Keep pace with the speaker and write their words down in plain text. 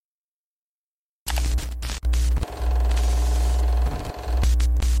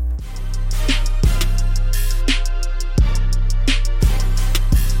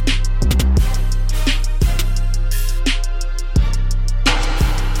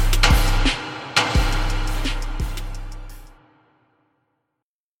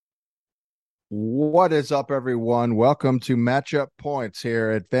What is up, everyone? Welcome to Matchup Points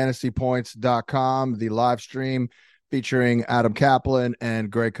here at fantasypoints.com, the live stream featuring Adam Kaplan and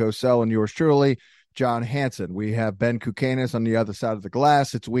Greg Cosell and yours truly, John Hansen. We have Ben Kukanis on the other side of the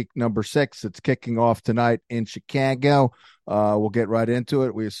glass. It's week number 6. It's kicking off tonight in Chicago. We'll get right into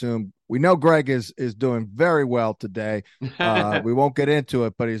it. We know Greg is doing very well today. We won't get into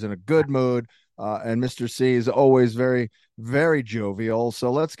it, but he's in a good mood. And Mr. C is always very, very jovial. So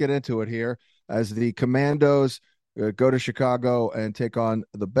let's get into it here as the Commandos go to Chicago and take on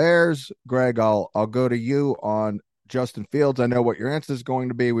the Bears. Greg, I'll go to you on Justin Fields. I know what your answer is going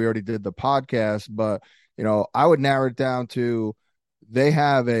to be. We already did the podcast, but I would narrow it down to they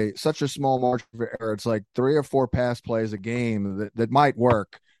have such a small margin for error. It's like 3 or 4 pass plays a game that might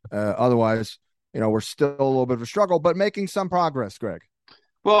work. Otherwise, we're still a little bit of a struggle, but making some progress, Greg.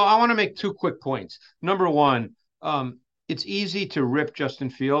 Well, I want to make 2 quick points. Number one, it's easy to rip Justin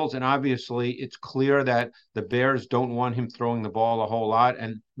Fields, and obviously it's clear that the Bears don't want him throwing the ball a whole lot,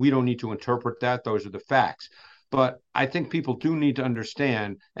 and we don't need to interpret that. Those are the facts. But I think people do need to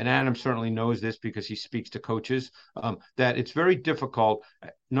understand, and Adam certainly knows this because he speaks to coaches, that it's very difficult,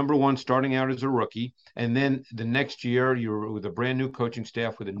 number one, starting out as a rookie, and then the next year you're with a brand new coaching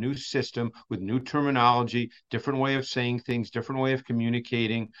staff, with a new system, with new terminology, different way of saying things, different way of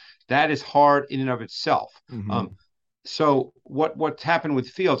communicating. That is hard in and of itself. Mm-hmm. So what's happened with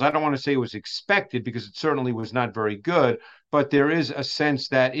Fields, I don't want to say it was expected because it certainly was not very good, but there is a sense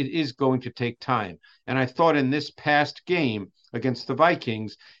that it is going to take time. And I thought in this past game against the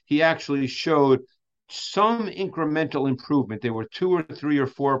Vikings, he actually showed some incremental improvement. There were 2 or 3 or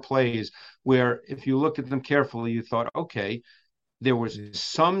 4 plays where if you looked at them carefully, you thought, okay, there was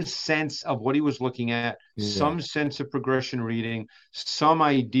some sense of what he was looking at, some sense of progression reading, some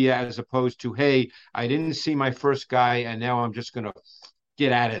idea as opposed to, hey, I didn't see my first guy and now I'm just going to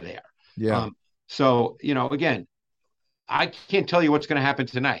get out of there. Yeah. So, again, I can't tell you what's going to happen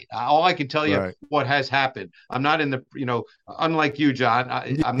tonight. All I can tell you what has happened. I'm not in the, unlike you, John,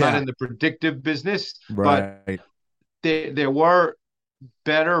 I'm not in the predictive business, but there were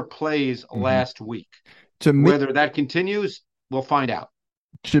better plays last week. To me, whether that continues, we'll find out.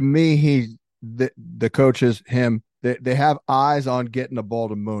 To me, the coaches, they have eyes on getting the ball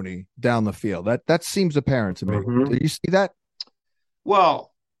to Mooney down the field. That seems apparent to me. Mm-hmm. Do you see that?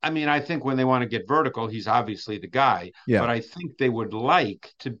 Well, I mean, I think when they want to get vertical, he's obviously the guy. Yeah. But I think they would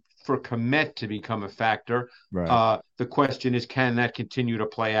like for Kmet to become a factor. Right. The question is, can that continue to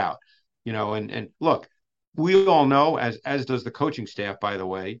play out? And look, we all know, as does the coaching staff, by the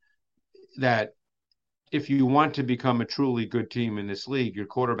way, that if you want to become a truly good team in this league, your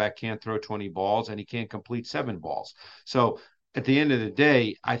quarterback can't throw 20 balls and he can't complete 7 balls. So at the end of the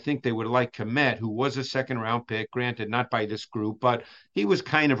day, I think they would like Kmet, who was a second-round pick, granted not by this group, but he was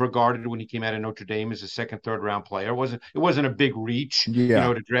kind of regarded when he came out of Notre Dame as a second, third-round player. It wasn't a big reach,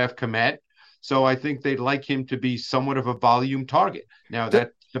 to draft Kmet. So I think they'd like him to be somewhat of a volume target. Now,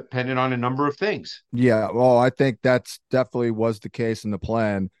 that's dependent on a number of things. Yeah, well, I think that's definitely was the case in the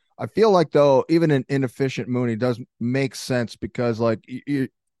plan. I feel like, though, even an inefficient Mooney does make sense because, like, you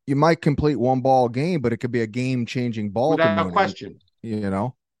might complete 1 ball a game, but it could be a game-changing ball. Without question.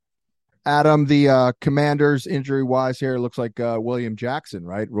 Adam, the Commanders injury-wise here, looks like William Jackson,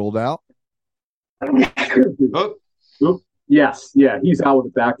 right, ruled out? Yes, he's out with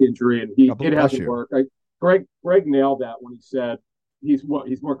a back injury, and it hasn't worked. Greg nailed that when he said he's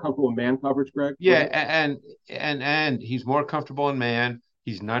more comfortable in man coverage, Greg? Yeah, and he's more comfortable in man.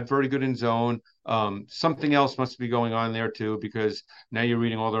 He's not very good in zone. Something else must be going on there too, because now you're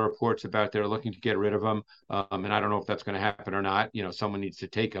reading all the reports about they're looking to get rid of him. And I don't know if that's going to happen or not. Someone needs to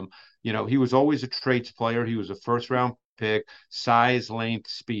take him. He was always a traits player. He was a first-round pick, size, length,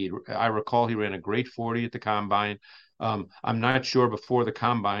 speed. I recall he ran a great 40 at the combine. I'm not sure before the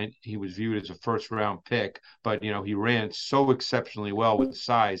combine he was viewed as a first-round pick, but, he ran so exceptionally well with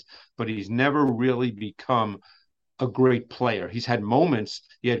size, but he's never really become a great player. He's had moments.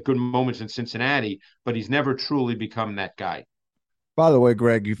 He had good moments in Cincinnati, but he's never truly become that guy. By the way,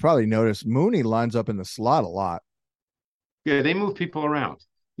 Greg, you've probably noticed Mooney lines up in the slot a lot. Yeah, they move people around.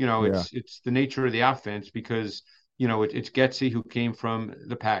 It's the nature of the offense because, it's Getsy who came from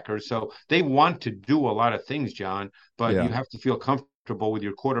the Packers. So they want to do a lot of things, John, but you have to feel comfortable with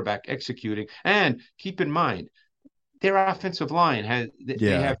your quarterback executing. And keep in mind, their offensive line they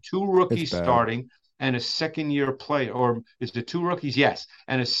have 2 rookies starting. and a second-year player, or is it two rookies? Yes,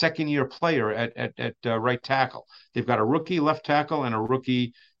 and a second-year player at right tackle. They've got a rookie left tackle and a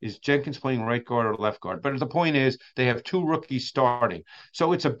rookie. Is Jenkins playing right guard or left guard? But the point is, they have two rookies starting,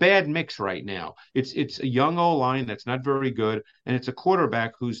 so it's a bad mix right now. It's a young O line that's not very good, and it's a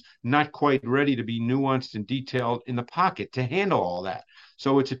quarterback who's not quite ready to be nuanced and detailed in the pocket to handle all that.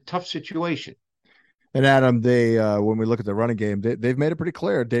 So it's a tough situation. And Adam, they when we look at the running game, they've made it pretty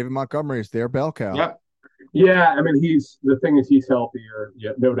clear. David Montgomery is their bell cow. Yep. Yeah, I mean, the thing is he's healthier,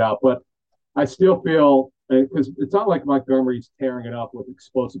 yeah, no doubt. But I still feel because it's not like Montgomery's tearing it up with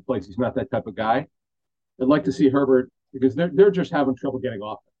explosive plays. He's not that type of guy. I'd like to see Herbert because they're just having trouble getting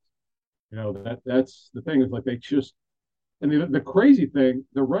offense. That's the thing is like they just and the crazy thing,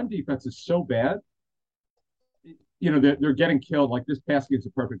 the run defense is so bad. They're getting killed. Like this pass game is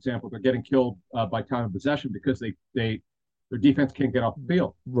a perfect example. They're getting killed by time of possession because their defense can't get off the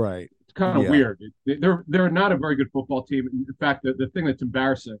field. Right. It's kind of weird. They're not a very good football team. In fact, the thing that's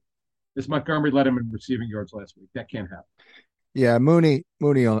embarrassing is Montgomery led him in receiving yards last week. That can't happen. Yeah, Mooney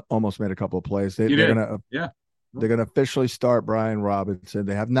almost made a couple of plays. They're gonna officially start Brian Robinson.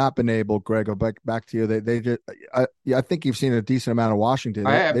 They have not been able. Greg, go back to you. They just I think you've seen a decent amount of Washington.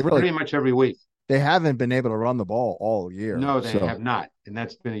 I have pretty much every week. They haven't been able to run the ball all year. No, they have not, and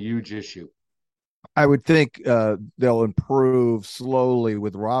that's been a huge issue. I would think they'll improve slowly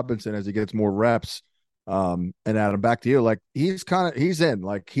with Robinson as he gets more reps. And Adam, back to you. Like he's in.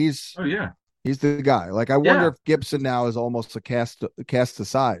 Like he's he's the guy. Like I wonder if Gibson now is almost a cast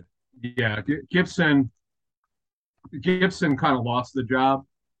aside. Yeah, Gibson kind of lost the job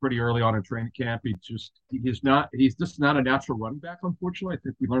pretty early on in training camp. He's just not a natural running back. Unfortunately, I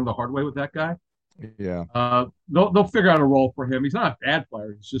think we learned the hard way with that guy. Yeah. They'll figure out a role for him. He's not a bad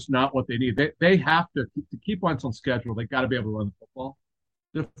player. He's just not what they need. They have to keep Wentz on schedule. They got to be able to run the football.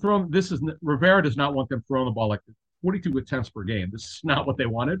 Rivera does not want them throwing the ball like 42 attempts per game. This is not what they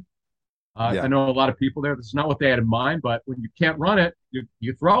wanted. I know a lot of people there. This is not what they had in mind. But when you can't run it,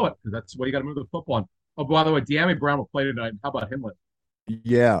 you throw it because that's what you got to move the football on. Oh, by the way, De'Ami Brown will play tonight. How about him?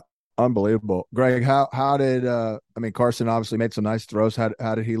 Yeah. Unbelievable. Greg, how did Carson obviously made some nice throws. How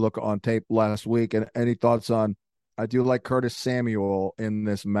did he look on tape last week? And any thoughts on I do like Curtis Samuel in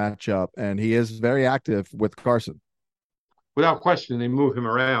this matchup, and he is very active with Carson. Without question, they move him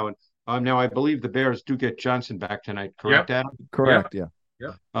around. Now I believe the Bears do get Johnson back tonight, correct, Adam? Correct, yeah.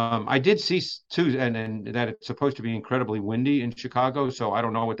 I did see too, and that it's supposed to be incredibly windy in Chicago, so I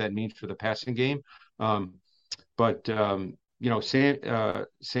don't know what that means for the passing game. But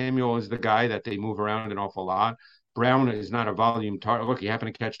Samuel is the guy that they move around an awful lot. Brown is not a volume target. Look, he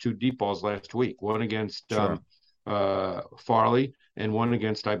happened to catch two deep balls last week, one against Farley and one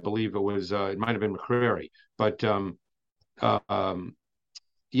against, I believe it might have been McCrary. But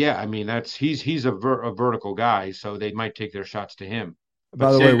he's a vertical guy, so they might take their shots to him.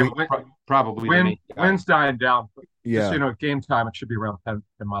 By the way, probably wind's dying down. Yeah, just, game time it should be around 10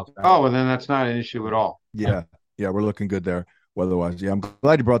 miles an hour. Oh, and then that's not an issue at all. Yeah, we're looking good there weather-wise. Yeah, I'm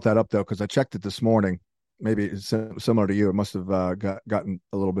glad you brought that up though because I checked it this morning. Maybe it's similar to you. It must have gotten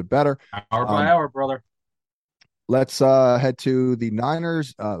a little bit better. Hour by hour, brother. Let's head to the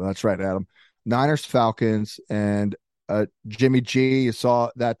Niners. That's right, Adam. Niners Falcons and Jimmy G. You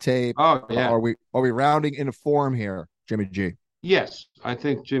saw that tape. Oh yeah. Are we rounding into form here, Jimmy G? Yes, I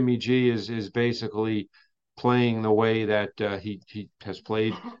think Jimmy G is basically playing the way that he has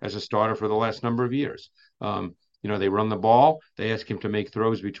played as a starter for the last number of years. They run the ball. They ask him to make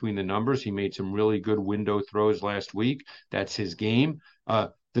throws between the numbers. He made some really good window throws last week. That's his game.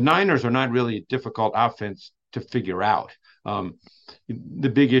 The Niners are not really a difficult offense to figure out. The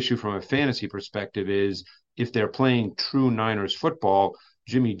big issue from a fantasy perspective is if they're playing true Niners football,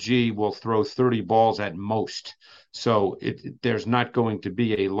 Jimmy G will throw 30 balls at most. So there's not going to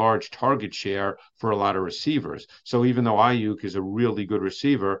be a large target share for a lot of receivers. So even though Ayuk is a really good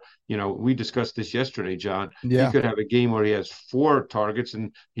receiver, we discussed this yesterday, John. Yeah. He could have a game where he has 4 targets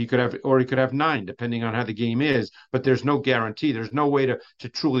and he could have 9, depending on how the game is. But there's no guarantee. There's no way to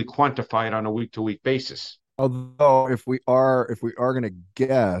truly quantify it on a week-to-week basis. Although if we are going to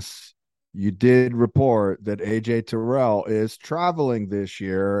guess, you did report that AJ Terrell is traveling this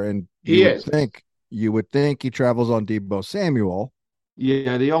year, and you would think he travels on Deebo Samuel.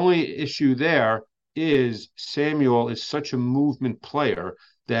 Yeah, the only issue there is Samuel is such a movement player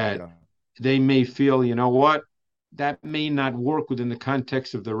that they may feel, you know what, that may not work within the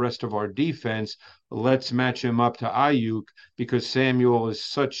context of the rest of our defense. Let's match him up to Ayuk because Samuel is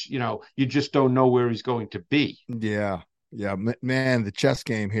such, you just don't know where he's going to be. Yeah. Yeah, man, the chess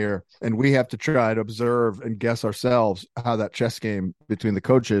game here. And we have to try to observe and guess ourselves how that chess game between the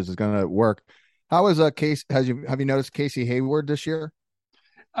coaches is going to work. How is Case? Have you noticed Casey Hayward this year?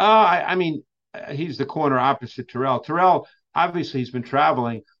 I mean, he's the corner opposite Terrell. Terrell, obviously, he's been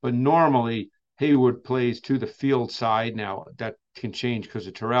traveling, but normally Hayward plays to the field side. Now that can change because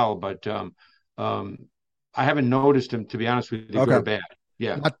of Terrell, but um, I haven't noticed him, to be honest with you, good or Okay, bad.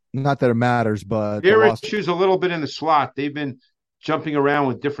 Yeah, not that it matters, but the their loss. issues a little bit in the slot. They've been jumping around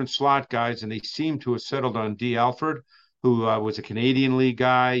with different slot guys, and they seem to have settled on D. Alford, who was a Canadian League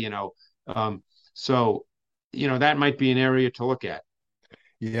guy. So that might be an area to look at.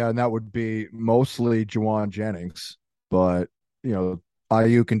 Yeah, and that would be mostly Juwan Jennings, but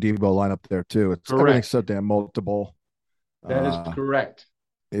Ayuk and Debo line up there too. Everything's Correct. so damn multiple. That is Uh, correct.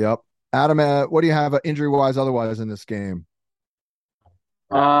 yep. Adam, what do you have injury wise otherwise in this game?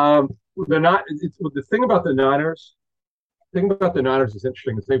 They're not. The thing about the Niners. The thing about the Niners is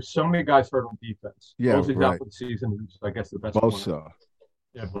interesting is they have so many guys hurt on defense. Yeah, Bosa's out right. for the season, who's I guess the best corner. Bosa,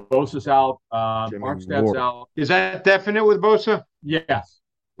 Yeah, Bosa's out. Jimmy Armstead's Ward. out. Is that definite with Bosa? Yes,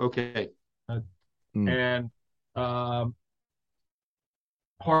 Okay. and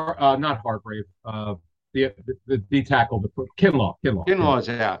not Hargrave. The D tackle, Kinlaw. Kinlaw's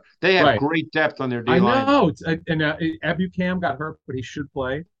out. They have Right. great depth on their D I line. know. Abucam got hurt, but he should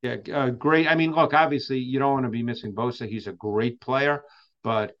play. Yeah, great. I mean, look, obviously you don't want to be missing Bosa. He's a great player,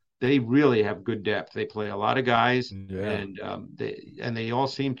 but they really have good depth. They play a lot of guys, Yeah. and they all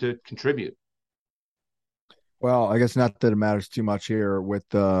seem to contribute. Well, I guess not that it matters too much here with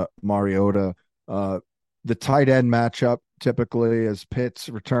Mariota. The tight end matchup typically as Pitts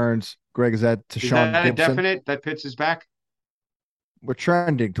returns. Greg, is that to Is Sean that a Gibson? definite that Pitts is back? We're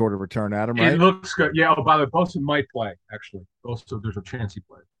trending toward a return, Adam, It right? looks good. Yeah. Oh, by the way, Bosa might play. Actually, Bosa, there's a chance he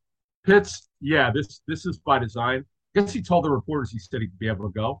plays. Pitts, yeah. This is by design. I guess he told the reporters he said he'd be able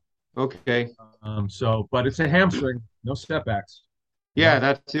to go. Okay. But it's a hamstring, no setbacks. Yeah,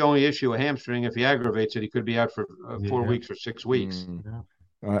 that's the only issue. A hamstring, if he aggravates it, he could be out for 4 Yeah. weeks or 6 weeks.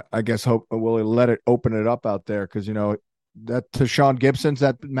 I guess will he let it open it up out there because that to Sean Gibson's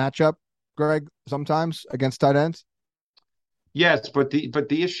that matchup, Greg, sometimes against tight ends. Yes, but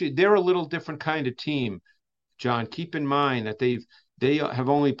the issue, they're a little different kind of team, John. Keep in mind that they have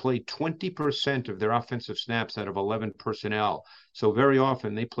only played 20% of their offensive snaps out of 11 personnel. So very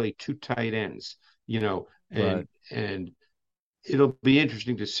often they play two tight ends, and Right. and it'll be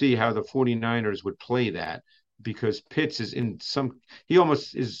interesting to see how the 49ers would play that, because Pitts is he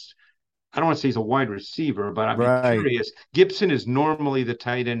almost is, I don't want to say he's a wide receiver, but I'm Right. curious. Gibson is normally the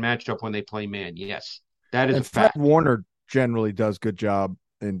tight end matchup when they play man. Yes, that is And a Fred fact. Warner generally does good job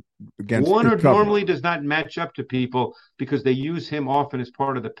against Warner coverage. normally does not match up to people because they use him often as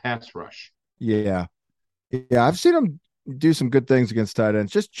part of the pass rush. Yeah. Yeah. I've seen him do some good things against tight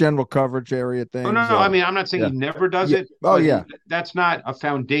ends, just general coverage area things. Oh, no, I mean, I'm not saying yeah. he never does Yeah. it. Oh, but yeah. That's not a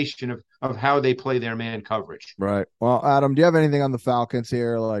foundation of how they play their man coverage. Right. Well, Adam, do you have anything on the Falcons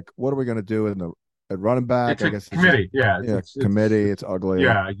here? Like, what are we going to do at running back? It's a committee. Committee. It's ugly.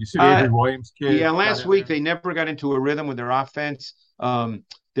 Yeah, you see the Avery Williams kid. Yeah, last week they never got into a rhythm with their offense.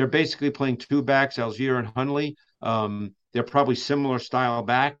 They're basically playing two backs, Algier and Hunley. They're probably similar style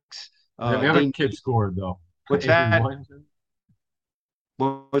backs. The other kid scored though. What's Avery that? Williams.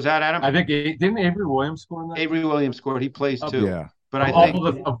 What was that, Adam? I think didn't Avery Williams score in that? Avery Williams scored. He plays too. Yeah. But I think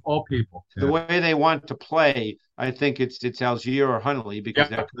of all people, the way they want to play, I think it's Algier or Hunley, because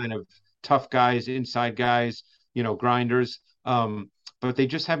they're kind of tough guys, inside guys, grinders. But they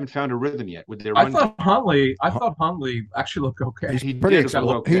just haven't found a rhythm yet with their run. I thought Hunley actually looked okay. He's pretty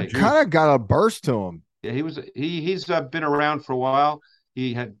explosive. He kind of got a burst to him. Yeah, he's been around for a while.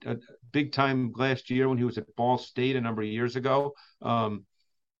 He had a big time last year when he was at Ball State a number of years ago.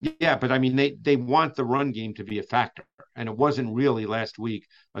 But I mean, they want the run game to be a factor, and it wasn't really last week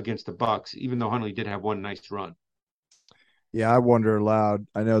against the Bucs, even though Hunley did have one nice run. Yeah, I wonder aloud.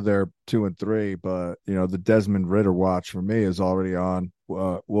 I know they're 2-3, but the Desmond Ridder watch for me is already on.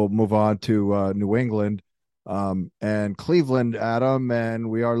 We'll move on to New England and Cleveland, Adam, and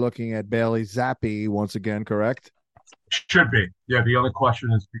we are looking at Bailey Zappi once again, correct? Should be. Yeah, the only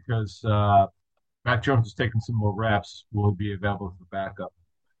question is because Matt Jones is taking some more reps, will he be available as the backup?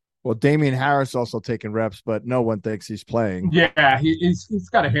 Well, Damian Harris also taking reps, but no one thinks he's playing. Yeah, he's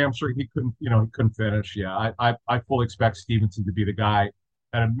got a hamstring. He couldn't finish. Yeah, I fully expect Stevenson to be the guy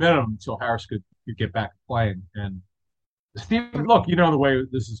at a minimum until Harris could get back to playing. And Steven, look, the way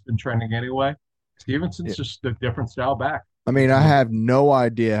this has been trending anyway. Stevenson's just a different style back. I mean, I have no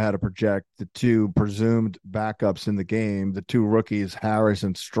idea how to project the two presumed backups in the game, the two rookies, Harris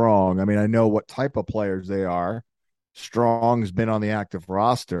and Strong. I mean, I know what type of players they are. Strong's been on the active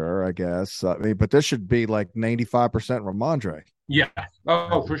roster, I guess. I mean, but this should be like 95% Ramondre. Yeah.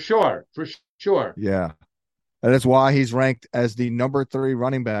 Oh, for sure. For Sure. Yeah. And that's why he's ranked as the number 3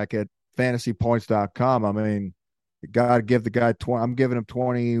 running back at fantasypoints.com. I mean, you got to give the guy 20. I'm giving him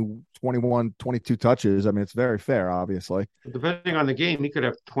 20, 21, 22 touches. I mean, it's very fair, obviously. Depending on the game, he could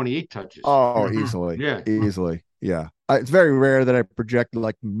have 28 touches. Oh, Mhm. easily. Yeah. Easily. Yeah. It's very rare that I project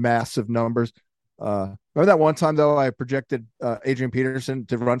like massive numbers. Remember that one time, though, I projected Adrian Peterson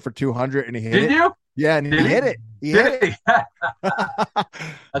to run for 200 and he hit it? Did you? Yeah, and he Did he? hit it. He hit it. I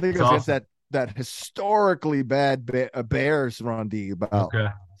think it was against awesome. that historically bad Bears run D about Okay.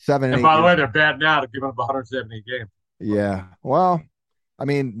 7, And 8 by the way, years. they're bad now to give up 170 games. Yeah. Well, I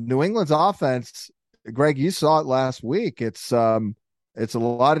mean, New England's offense, Greg, you saw it last week. It's a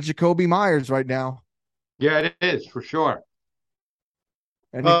lot of Jacoby Myers right now. Yeah, it is for sure.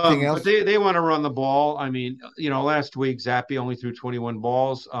 Anything else? But they want to run the ball. I mean, last week Zappi only threw 21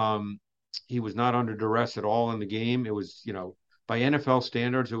 balls. He was not under duress at all in the game. It was, by NFL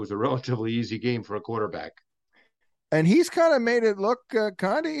standards, it was a relatively easy game for a quarterback. And he's kind of made it look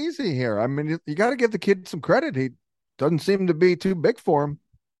kind of easy here. I mean, you got to give the kid some credit. He doesn't seem to be too big for him.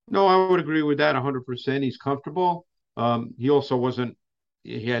 No, I would agree with that 100%. He's comfortable. He also wasn't.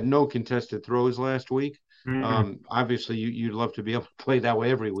 He had no contested throws last week. Obviously, you'd love to be able to play that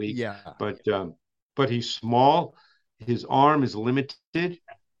way every week. Yeah. But he's small. His arm is limited.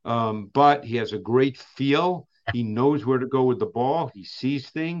 But he has a great feel. He knows where to go with the ball. He sees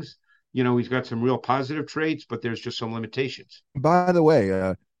things. He's got some real positive traits, but there's just some limitations. By the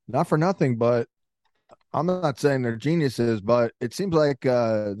way, not for nothing, but I'm not saying they're geniuses, but it seems like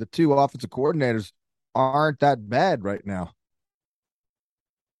the 2 offensive coordinators aren't that bad right now.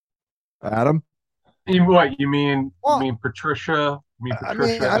 Adam? What you mean? Well, you mean Patricia? I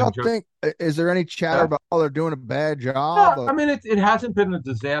mean, I don't think. Is there any chatter about they're doing a bad job? No, I mean, it hasn't been a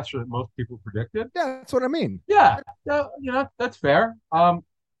disaster that most people predicted. Yeah, that's what I mean. Yeah, that's fair. And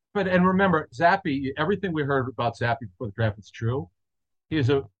remember, Zappi, everything we heard about Zappi before the draft is true. He has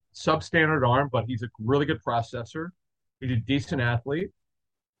a substandard arm, but he's a really good processor. He's a decent athlete.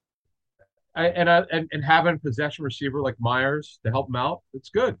 And having a possession receiver like Myers to help him out, it's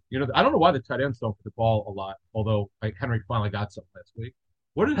good. I don't know why the tight ends don't get the ball a lot, although Henry finally got something last week.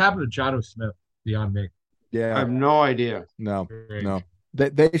 What did happen to Jonnu Smith beyond me? I have no idea. No.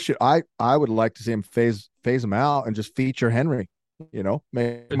 They should. I would like to see him phase him out and just feature Henry.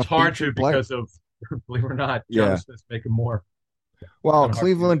 It's hard to because of, believe it or not, Jonnu Smith's making more. Well,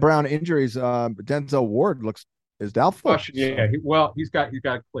 Cleveland Brown injuries. Denzel Ward is doubtful. Yeah. He's got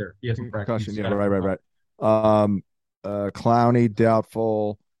it clear. He hasn't practiced. Yeah, right. Clowney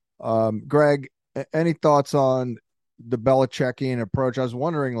doubtful. Greg, any thoughts on the Belichickian approach? I was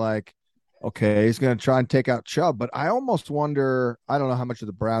wondering, okay, he's going to try and take out Chubb, but I almost wonder. I don't know how much of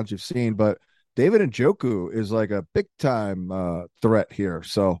the Browns you've seen, but David Njoku is like a big time threat here.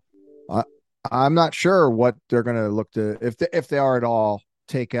 So I'm not sure what they're going to look to if they are at all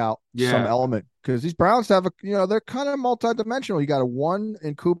take out some element, because these Browns have they're kind of multidimensional. You got a one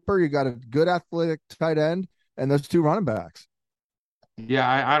in Cooper, you got a good athletic tight end, and those 2 running backs.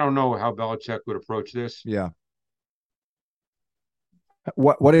 Yeah, I don't know how Belichick would approach this. Yeah.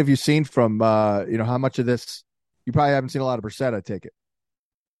 What have you seen from how much of this? You probably haven't seen a lot of Brissett, I take it.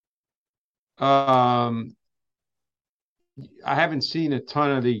 I haven't seen a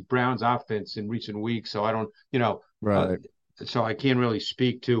ton of the Browns offense in recent weeks, so I don't, right. So I can't really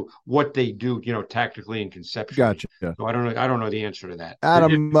speak to what they do, tactically and conceptually. Gotcha. So I don't know the answer to that.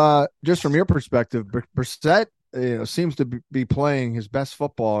 Adam, just from your perspective, Brissett, seems to be playing his best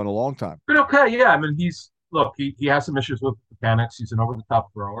football in a long time. But okay, yeah. I mean, he has some issues with mechanics. He's an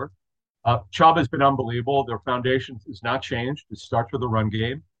over-the-top thrower. Chubb has been unbelievable. Their foundation is not changed. It starts with the run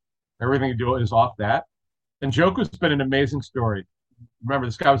game. Everything you do is off that. And Njoku's been an amazing story. Remember,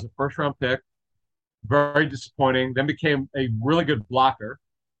 this guy was a first-round pick. Very disappointing. Then became a really good blocker,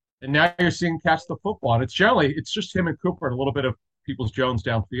 and now you're seeing catch the football. And it's just him and Cooper and a little bit of Peoples-Jones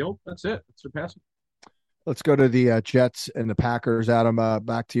downfield. That's it. It's surpassing. Let's go to the Jets and the Packers. Adam,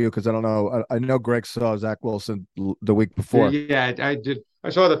 back to you because I don't know. I know Greg saw Zach Wilson the week before. Yeah, I did. I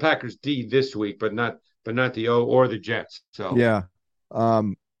saw the Packers D this week, but not the O or the Jets. So yeah,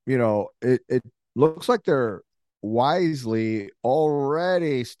 it looks like they're wisely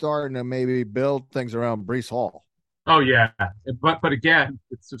already starting to maybe build things around Breece Hall. Oh yeah, but again,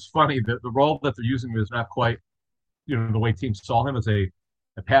 it's just funny that the role that they're using is not quite, the way teams saw him as a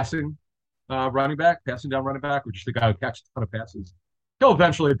passing running back, passing down running back, or just a guy who catches a ton of passes. He'll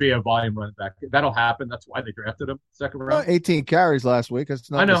eventually be a volume running back. That'll happen. That's why they drafted him second round. 18 carries last week. That's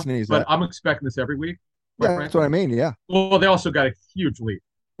not to sneeze but at. I'm expecting this every week. Yeah, that's what I mean. Yeah. Well, they also got a huge lead.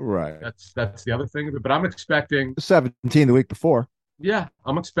 Right. That's the other thing. But I'm expecting 17 the week before. Yeah,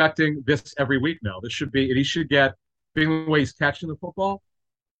 I'm expecting this every week now. This should be, and he should get, being the way he's catching the football,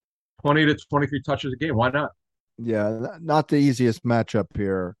 20 to 23 touches a game. Why not? Yeah, not the easiest matchup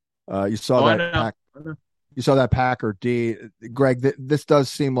here. You saw Oh, I that know. pack. I know. You saw that Packer D. Greg, this does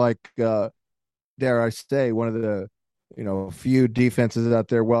seem like, dare I say, one of the few defenses out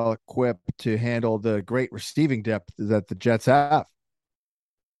there well equipped to handle the great receiving depth that the Jets have.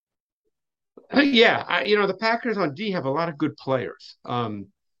 Yeah, the Packers on D have a lot of good players. And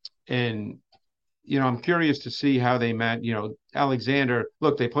I'm curious to see how they met. Alexander,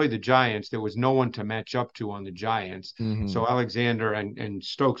 look, they played the Giants. There was no one to match up to on the Giants. Mm-hmm. So Alexander and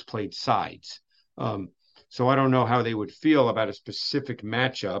Stokes played sides. Um, so I don't know how they would feel about a specific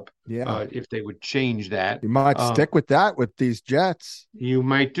matchup, Yeah, if they would change that. you might stick with that with these Jets. You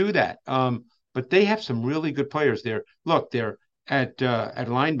might do that. But they have some really good players there. Look, they're at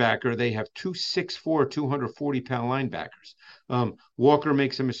linebacker, they have 264, 240-pound linebackers. Walker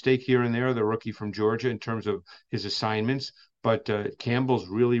makes a mistake here and there, the rookie from Georgia, in terms of his assignments, but Campbell's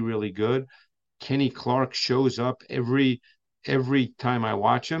really, really good. Kenny Clark shows up every time I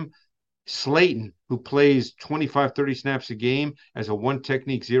watch him. Slayton, who plays 25, 30 snaps a game as a one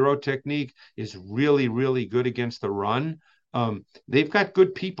technique, zero technique, is really, really good against the run. They've got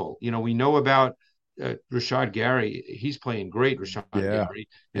good people. We know about Rashad Gary. He's playing great, Rashad Yeah, Gary.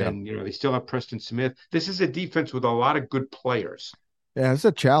 yeah, And, they still have Preston Smith. This is a defense with a lot of good players. yeah. It's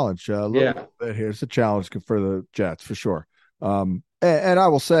a challenge. A little Yeah. bit here. It's a challenge for the Jets for sure. And I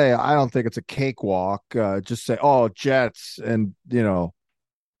will say, I don't think it's a cakewalk. Just say, oh, Jets, and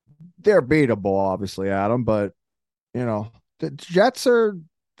they're beatable, obviously, Adam. But the Jets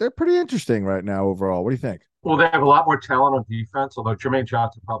they're pretty interesting right now overall. What do you think? Well, they have a lot more talent on defense, although Jermaine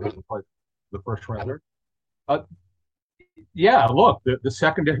Johnson probably doesn't play the first rounder. Uh, yeah, look, the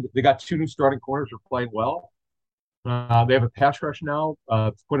secondary, they got two new starting corners who are playing well. They have a pass rush now.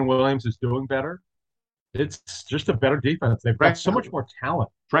 Quinn Williams is doing better. It's just a better defense. They've got so much more talent.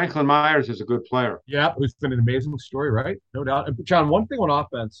 Franklin Myers is a good player. Yeah, it's been an amazing story, right? No doubt. John, one thing on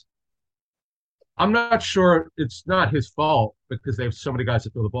offense, I'm not sure it's not his fault because they have so many guys to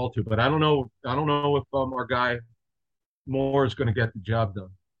throw the ball to, but I don't know. I don't know if our guy Moore is going to get the job done.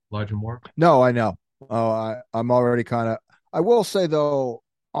 Elijah Moore. No, I know. Oh, I'm already kind of. I will say though,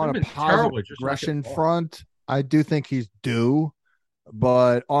 on They've a been positive terrible, just not getting aggression the ball. front, I do think he's due,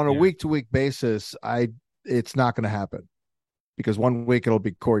 but on a Yeah. week-to-week basis, it's not going to happen because one week it'll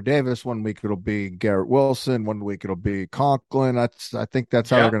be Corey Davis, one week it'll be Garrett Wilson, one week it'll be Conklin. I think that's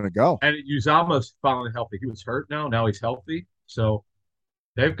how they're Yeah. going to go. And Uzama's finally healthy. He was hurt now. Now he's healthy. So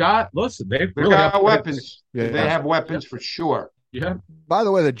they've got, listen, they've They really got upgraded. weapons. Yeah. They have weapons for sure. Yeah. By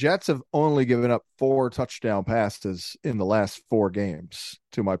the way, the Jets have only given up 4 touchdown passes in the last 4 games,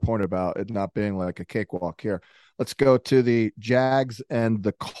 to my point about it not being like a cakewalk here. Let's go to the Jags and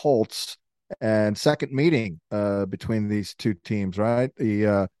the Colts, and second meeting between these two teams, right?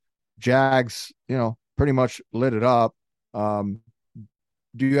 The Jags, pretty much lit it up. Do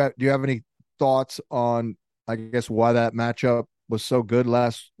you have any thoughts on, I guess, why that matchup was so good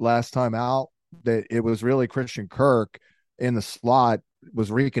last time out? That it was really Christian Kirk in the slot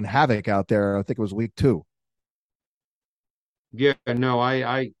was wreaking havoc out there. I think it was week 2. Yeah, no,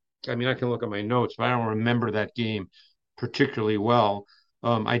 I mean, I can look at my notes, but I don't remember that game particularly well.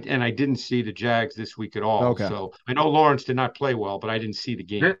 I didn't see the Jags this week at all. Okay. So I know Lawrence did not play well, but I didn't see the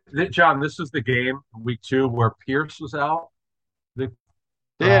game. John, this is the game week 2 where Pierce was out. The,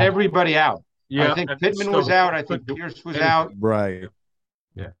 They had everybody out. yeah, I think and Pittman so was out. I couldn't think do Pierce was anything. out. Right.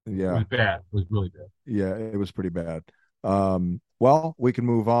 Yeah. It Yeah. was bad. It was really bad. Yeah. It was pretty bad. Well, we can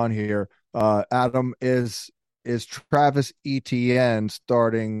move on here. Adam, is Travis Etienne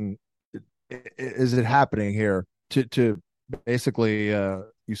starting? Is it happening here to basically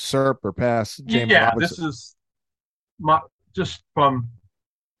usurp or pass James Yeah, Robinson? this is just from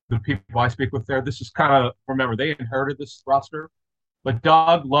the people I speak with there. This is kind of, remember, they inherited this roster, but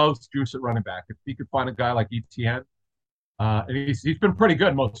Doug loves juice at running back. If he could find a guy like Etienne, and he's been pretty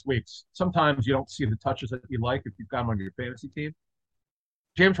good most weeks. Sometimes you don't see the touches that you like if you've got him on your fantasy team.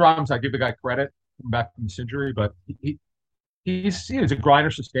 James Robinson, I give the guy credit back from this injury, but he's a grinder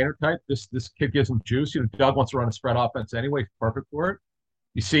sustainer type. This kid gives him juice. Doug wants to run a spread offense anyway. He's perfect for it.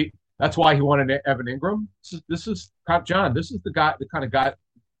 You see, that's why he wanted Evan Ingram. This is John. This is the kind of guy.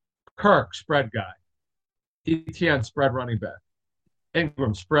 Kirk spread guy, Etienne spread running back,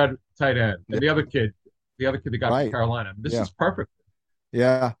 Ingram spread tight end, and the other kid they got Right. from Carolina. This is perfect.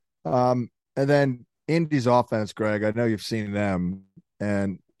 Yeah. And then Indy's offense, Greg, I know you've seen them,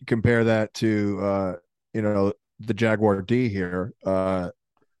 and compare that to the Jaguar D here.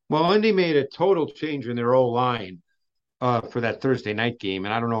 Well, Indy made a total change in their O line. for that Thursday night game,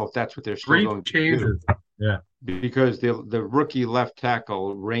 and I don't know if that's what they're still Three going to do changes. Yeah. because the rookie left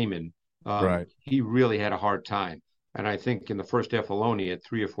tackle Raymond, Right. he really had a hard time, and I think in the first half alone he had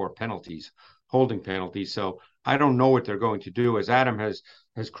 3 or 4 penalties, holding penalties. So I don't know what they're going to do. As Adam has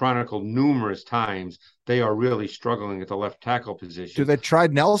chronicled numerous times, they are really struggling at the left tackle Do position. they try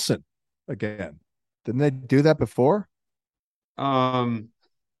Nelson again? Didn't they do that before? Um,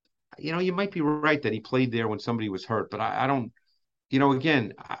 you might be right that he played there when somebody was hurt, but I don't.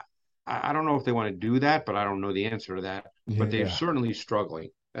 Again, I don't know if they want to do that, but I don't know the answer to that. But they're Yeah. certainly struggling.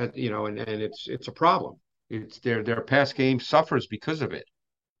 And it's a problem. It's their pass game suffers because of it.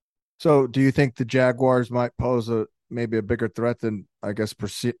 So, do you think the Jaguars might pose maybe a bigger threat than I guess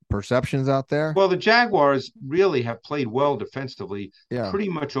perceptions out there? Well, the Jaguars really have played well defensively Yeah. pretty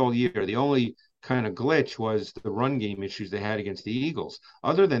much all year. The only kind of glitch was the run game issues they had against the Eagles.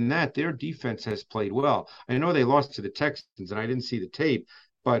 Other than that, their defense has played well. I know they lost to the Texans, and I didn't see the tape,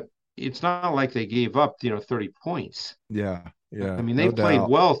 but it's not like they gave up, 30 points. Yeah. I Yeah. mean, they No played doubt.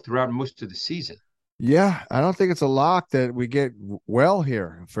 well throughout most of the season. Yeah, I don't think it's a lock that we get well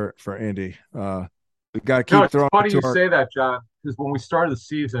here for Indy. We got to No, keep it's throwing it funny to you our say that, John, because when we started the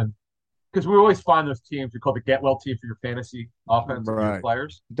season, because we always find those teams we call the get well team for your fantasy offense and your right.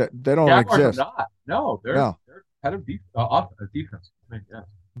 players. They don't Jaguars are exist. not. No, they're No. they're kind of defense. I think, yeah.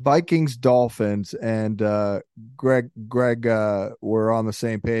 Vikings, Dolphins, and Greg were on the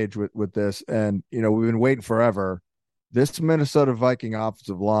same page with this, and we've been waiting forever. This Minnesota Viking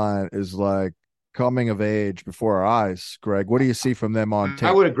offensive line is like coming of age before our eyes. Greg, what do you see from them on I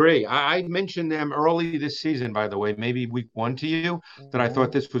tape? would agree. I mentioned them early this season, by the way, maybe week 1 to you, that I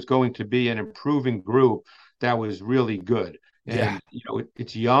thought this was going to be an improving group that was really good. Yeah, And,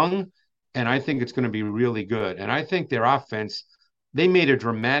 it's young, and I think it's going to be really good. And I think their offense, they made a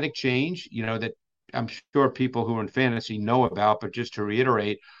dramatic change, that I'm sure people who are in fantasy know about, but just to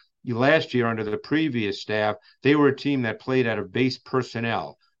reiterate, last year under the previous staff, they were a team that played out of base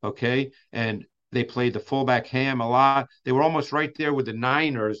personnel. Okay. And they played the fullback Ham a lot. They were almost right there with the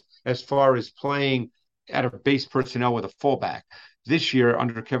Niners as far as playing out of base personnel with a fullback. This year,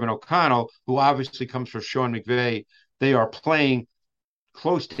 under Kevin O'Connell, who obviously comes from Sean McVay, they are playing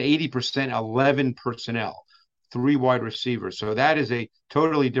close to 80% 11 personnel, 3 wide receivers. So that is a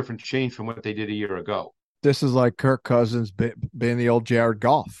totally different change from what they did a year ago. this is like Kirk Cousins being the old Jared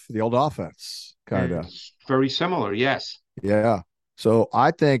Goff, the old offense, kind of. It's very similar, yes. Yeah. So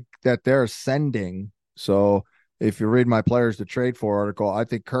I think that they're ascending. So if you read my players to trade for article, I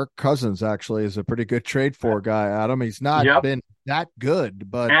think Kirk Cousins actually is a pretty good trade for guy, Adam. He's not Yep, been that good,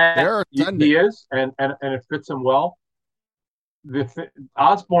 but and they're ascending. he is, and it fits him well.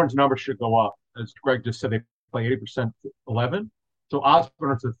 Osborne's numbers should go up, as Greg just said. They play 80% 11, so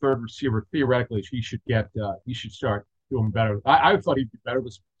Osborne is the third receiver. Theoretically, he should start doing better. I thought he'd be better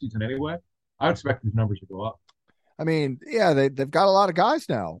this season anyway. I would expect his numbers to go up. I mean, yeah, they've got a lot of guys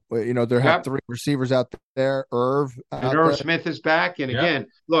now. They have Yep. 3 receivers out there. Irv And out Irv there. Smith is back. And Yep. again,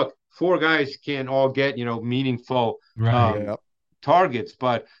 look, 4 guys can't all get, meaningful Right. Yep. targets,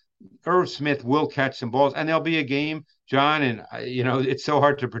 but Irv Smith will catch some balls. And there'll be a game, John, and, it's so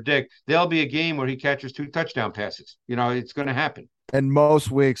hard to predict. There'll be a game where he catches 2 touchdown passes. It's going to happen. And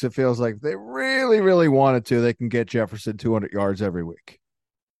most weeks it feels like if they really, really wanted to, they can get Jefferson 200 yards every week.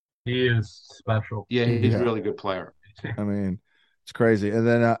 He is special. Yeah, he's Yeah. a really good player. I mean, it's crazy. And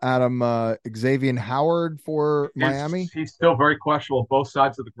then Adam Xavier Howard for Miami. He's still very questionable. Both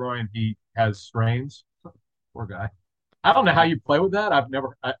sides of the groin, he has strains. Poor guy. I don't know how you play with that. I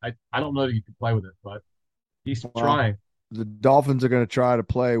don't know that you can play with it, but he's Well, trying. The Dolphins are going to try to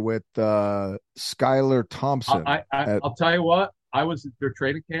play with Skylar Thompson. I'll tell you what. I was at their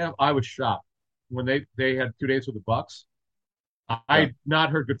training camp. I was shocked when they had 2 days with the Bucks. I had not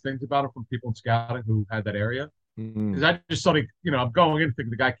heard good things about him from people in scouting who had that area. Because I just thought, I'm going in thinking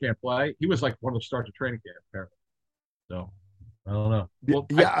the guy can't play. He was like one of the starts of training camp, apparently. So, I don't know. Well,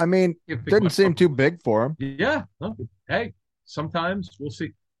 yeah, I mean, didn't seem too big for him. Yeah. No, hey, sometimes we'll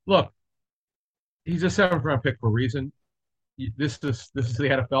see. Look, he's a 7th-round pick for a reason. This is the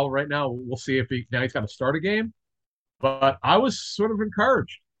NFL right now. We'll see if he's got to start a game. But I was sort of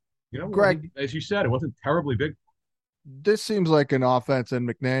encouraged. Greg, as you said, it wasn't terribly big. This seems like an offense in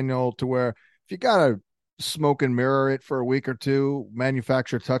McDaniel to where if you got to smoke and mirror it for a week or two,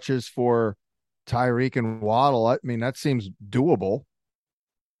 manufacture touches for Tyreek and Waddle, I mean, that seems doable.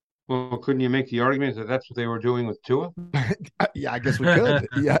 Well, couldn't you make the argument that that's what they were doing with Tua? Yeah, I guess we could.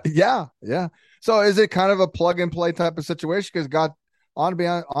 Yeah. So is it kind of a plug and play type of situation? Because to be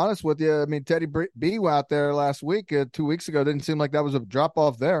honest with you, I mean, Teddy B out there last week, 2 weeks ago, didn't seem like that was a drop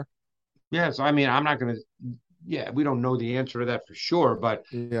off there. Yes, I mean, I'm not going to yeah, we don't know the answer to that for sure,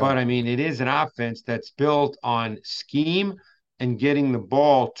 Yeah, but I mean, it is an offense that's built on scheme and getting the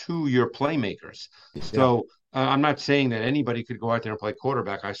ball to your playmakers. yeah, So I'm not saying that anybody could go out there and play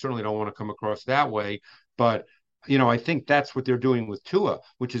quarterback. I certainly don't want to come across that way, but I think that's what they're doing with Tua,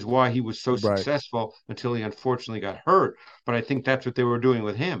 which is why he was so right. successful until he unfortunately got hurt. But I think that's what they were doing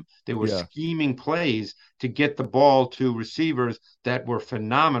with him. They were Yeah. scheming plays to get the ball to receivers that were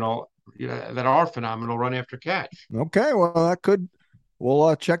phenomenal, that are phenomenal run after catch. Okay, well, that could.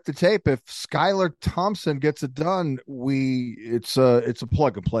 We'll check the tape. If Skylar Thompson gets it done, it's a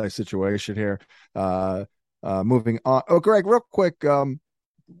plug and play situation here. Uh, moving on. Oh, Greg, real quick.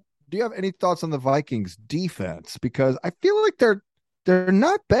 Do you have any thoughts on the Vikings defense? Because I feel like they're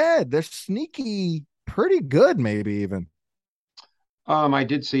not bad. They're sneaky, pretty good, maybe even. I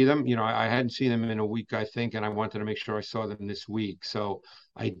did see them. I hadn't seen them in a week, I think, and I wanted to make sure I saw them this week. So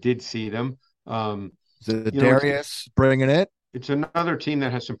I did see them. Um, it's Darius bringing it. it's another team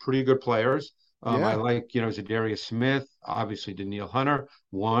that has some pretty good players. I Yeah. like, Zadarius Smith, obviously Daniil Hunter.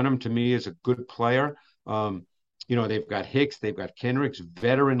 One to me is a good player. They've got Hicks, they've got Kendricks,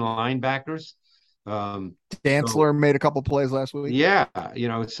 veteran linebackers. So Dantzler made a couple plays last week. yeah,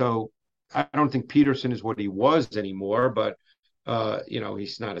 so I don't think Peterson is what he was anymore, but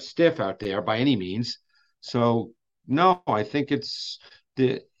he's not a stiff out there by any means. So no, I think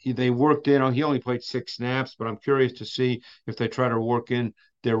they worked in. He only played 6 snaps, but I'm curious to see if they try to work in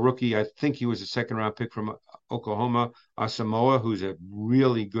their rookie. I think he was a second round pick from Oklahoma, Asamoah, who's a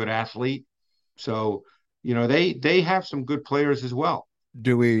really good athlete. So they have some good players as well.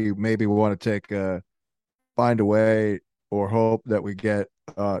 Do we maybe want to find a way or hope that we get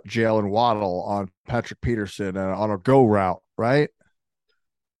Jalen Waddle on Patrick Peterson on a go route, right?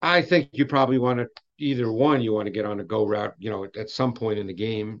 I think you probably want to either one. You want to get on a go route, at some point in the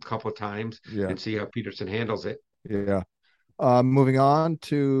game, a couple of times, Yeah, and see how Peterson handles it. yeah. Moving on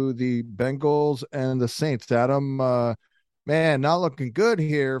to the Bengals and the Saints. Adam, man, not looking good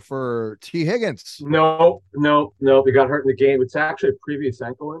here for T. Higgins. No, no, no. He got hurt in the game. It's actually a previous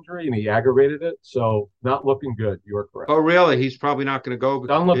ankle injury, and he aggravated it. So not looking good. You are correct. Oh, really? He's probably not going to go.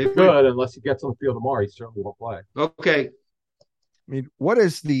 Doesn't look good unless he gets on the field tomorrow. He certainly won't play. Okay. I mean, what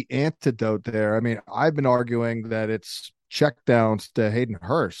is the antidote there? I mean, I've been arguing that it's checkdowns to Hayden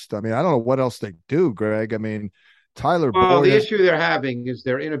Hurst. I mean, I don't know what else they do, Greg. I mean, Tyler Well, Boyd the has, issue they're having is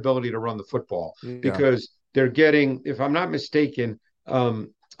their inability to run the football yeah, because they're getting, if I'm not mistaken,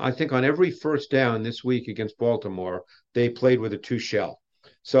 I think on every first down this week against Baltimore, they played with a 2 shell.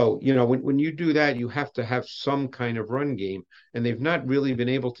 So, when you do that, you have to have some kind of run game, and they've not really been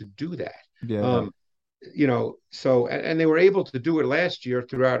able to do that. yeah, Um, so and they were able to do it last year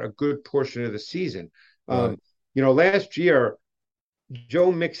throughout a good portion of the season. right. Last year,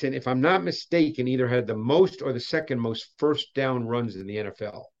 Joe Mixon, if I'm not mistaken, either had the most or the second most first down runs in the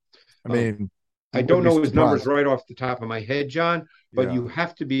NFL. I Um, mean, I wouldn't don't be know his numbers surprised. right off the top of my head, John, but Yeah, you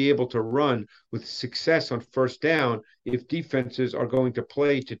have to be able to run with success on first down if defenses are going to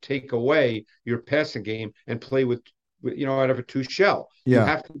play to take away your passing game and play with out of a 2 shell. You yeah.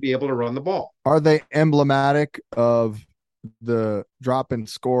 have to be able to run the ball. Are they emblematic of the drop in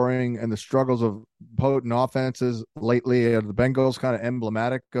scoring and the struggles of potent offenses lately? Are the Bengals kind of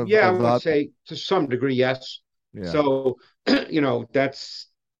emblematic Yeah, I of would that? say to some degree, yes. Yeah, So, that's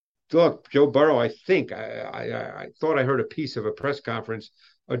look, Joe Burrow. I think I thought I heard a piece of a press conference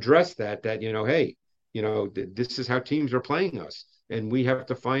address that hey, this is how teams are playing us, and we have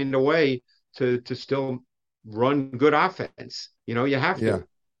to find a way to still run good offense. You have yeah, to.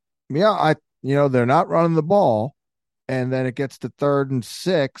 yeah. They're not running the ball, and then it gets to 3rd and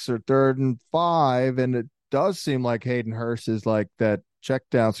 6 or 3rd and 5, and it does seem like Hayden Hurst is like that check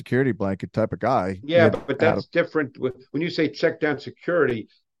down security blanket type of guy. Yeah, but Adam. that's different. When you say check down security,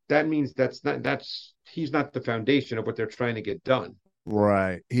 that means that's he's not the foundation of what they're trying to get done.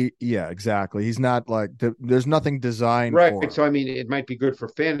 Right. Yeah, exactly. He's not like there's nothing designed Right. for him. So, I mean, it might be good for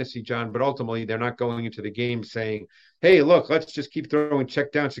fantasy, John, but ultimately they're not going into the game saying, hey, look, let's just keep throwing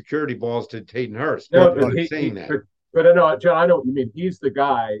check down security balls to Hayden Hurst. No, They're but not saying that. no, John, I know what you mean. He's the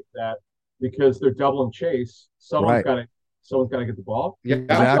guy that because they're doubling Chase, Right. someone's got to get the ball. Yeah.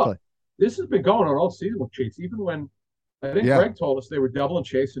 Exactly. This has been going on all season with Chase, even when I think Yeah. Greg told us they were doubling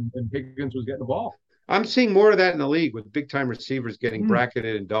Chase and Higgins was getting the ball. I'm seeing more of that in the league with big time receivers getting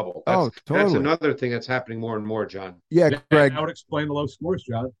bracketed and double. That's Totally. another thing that's happening more and more, John. Yeah, Greg. That would explain the low scores,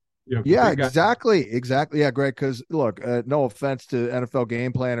 John. Yeah, exactly. Yeah, Greg. Because look, no offense to NFL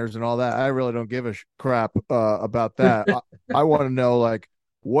game planners and all that, I really don't give a crap about that. I want to know like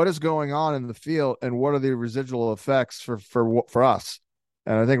what is going on in the field and what are the residual effects for us.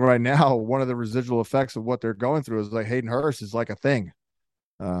 And I think right now, one of the residual effects of what they're going through is like Hayden Hurst is like a thing.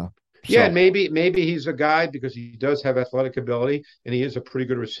 Uh, Yeah, and so maybe he's a guy because he does have athletic ability and he is a pretty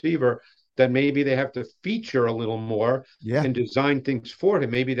good receiver. That maybe they have to feature a little more yeah, and design things for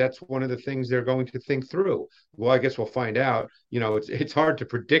him. Maybe that's one of the things they're going to think through. Well, I guess we'll find out. It's hard to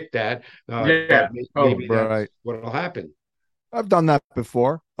predict that, but Yeah, maybe totally. that's right. what will happen. I've done that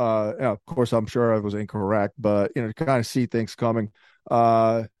before. Of course, I'm sure I was incorrect, but to kind of see things coming.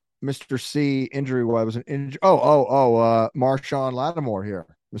 Uh, Mr. C injury was an injury. Marshawn Lattimore here,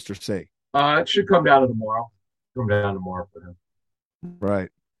 Mr. C. It should come down to tomorrow. Come down tomorrow for him. Right.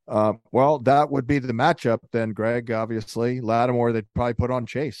 Well, that would be the matchup then, Greg. Obviously, Lattimore they'd probably put on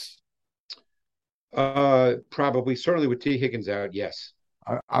Chase. Probably, certainly with T. Higgins out, yes.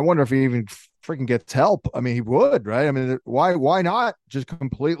 I wonder if he even freaking gets help. I mean, he would, right? I mean, why not just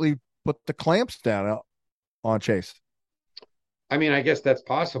completely put the clamps down on Chase? I mean, I guess that's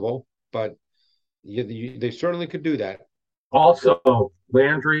possible, but they certainly could do that. Also,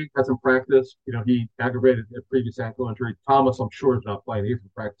 Landry hasn't practiced. He aggravated a previous ankle injury. Thomas, I'm sure, is not playing. He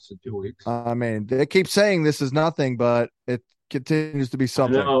hasn't practiced in 2 weeks. I mean, they keep saying this is nothing, but it continues to be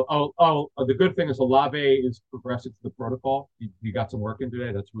something. No, the good thing is Olave is progressing to the protocol. He got some work in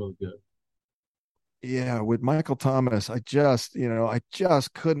today. That's really good. Yeah, with Michael Thomas, I just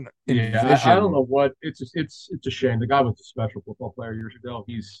couldn't envision. Yeah, I don't know what it's a shame. The guy was a special football player years ago.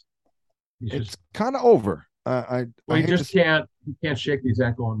 He's It's just kind of over. he just can't shake these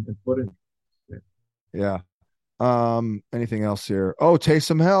ankle and foot in. Yeah. Anything else here? Oh,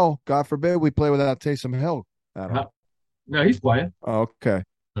 Taysom Hill. God forbid we play without Taysom Hill. No, he's playing. Oh, okay.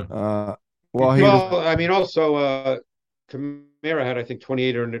 Well, I mean, also Kamara had, I think,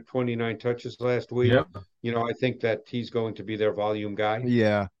 28 or 29 touches last week. Yep. I think that he's going to be their volume guy.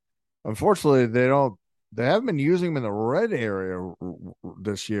 Yeah. Unfortunately, they haven't been using him in the red area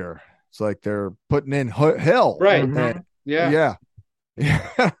this year. It's like they're putting in Hill. Right. And, yeah.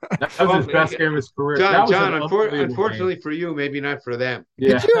 That was his best game of his career. John, unfortunately for you, maybe not for them.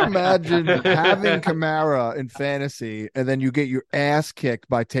 Yeah. Could you imagine having Kamara in fantasy and then you get your ass kicked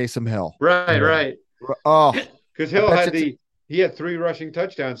by Taysom Hill? Right. Oh, because Hill had 3 rushing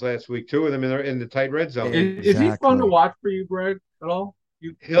touchdowns last week, 2 of them in the tight red zone. Is he fun to watch for you, Greg, at all?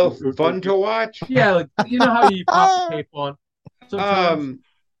 Hill fun to watch? Yeah, like how you pop the tape on. Sometimes.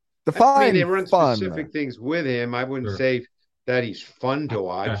 They run specific things with him. I wouldn't say that he's fun to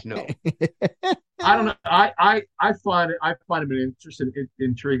watch. No, I don't know. I find him an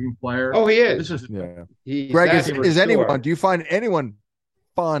intriguing player. Oh, he is. Greg, is anyone? Do you find anyone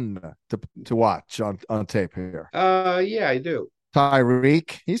fun to watch on tape here? Yeah, I do.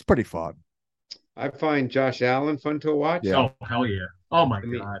 Tyreek, he's pretty fun. I find Josh Allen fun to watch. Yeah. Oh, hell yeah! Oh my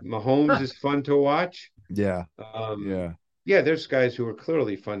God, Mahomes is fun to watch. Yeah. Yeah, there's guys who are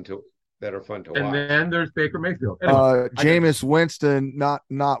clearly fun to watch. And then there's Baker Mayfield. Anyway, Jameis Winston,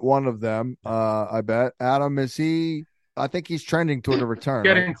 not one of them. I bet. Adam, is he? I think he's trending toward a return.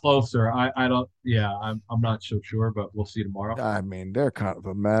 Getting closer. I don't. Yeah, I'm not so sure, but we'll see tomorrow. I mean, they're kind of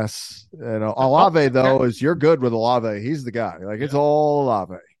a mess. Olave though you're good with Olave. He's the guy. Like it's all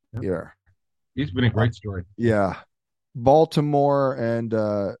Olave here. He's been a great story. Yeah, Baltimore and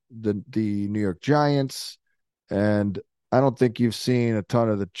the New York Giants, and I don't think you've seen a ton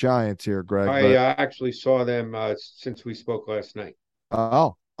of the Giants here, Greg. I actually saw them since we spoke last night.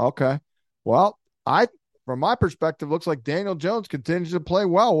 Oh, okay. Well, from my perspective, looks like Daniel Jones continues to play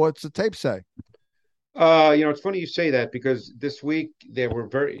well. What's the tape say? It's funny you say that because this week there were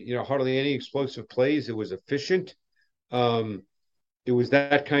hardly any explosive plays. It was efficient. It was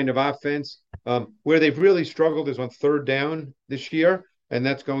that kind of offense. Where they've really struggled is on third down this year, and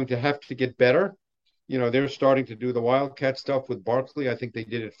that's going to have to get better. They're starting to do the Wildcat stuff with Barkley. I think they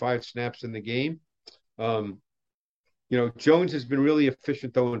did it 5 snaps in the game. Jones has been really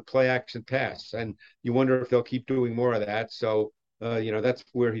efficient, though, in play action pass, and you wonder if they'll keep doing more of that. So, that's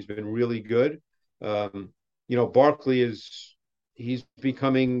where he's been really good. Barkley he's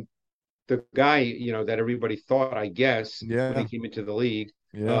becoming the guy, that everybody thought, I guess, when he came into the league.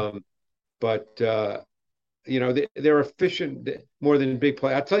 Yeah. They're efficient more than big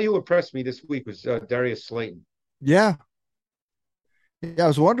play. I'll tell you what impressed me this week was Darius Slayton. Yeah. Yeah, I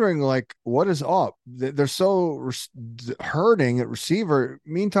was wondering, what is up? They're so hurting at receiver.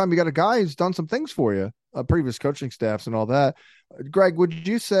 Meantime, you got a guy who's done some things for you, previous coaching staffs and all that. Greg, would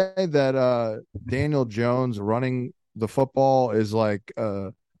you say that Daniel Jones running the football is like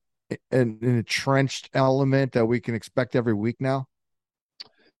an entrenched element that we can expect every week now?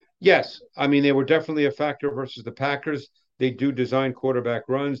 Yes. I mean, they were definitely a factor versus the Packers. They do design quarterback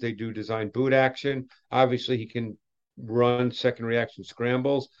runs. They do design boot action. Obviously, he can run, second reaction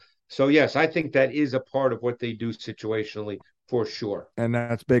scrambles. So yes, I think that is a part of what they do situationally for sure. And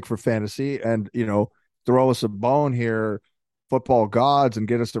that's big for fantasy. And throw us a bone here, football gods, and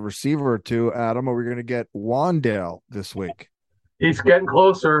get us a receiver or two, Adam. Are we going to get Wandale this week? He's getting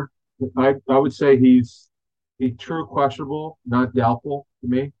closer. I would say he's true questionable, not doubtful to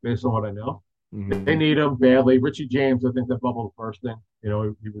me, based on what I know. Mm-hmm. They need him badly. Richie James, I think that bubble was bursting. He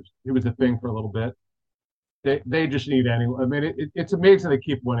was a thing for a little bit. They just need anyone. I mean, it's amazing they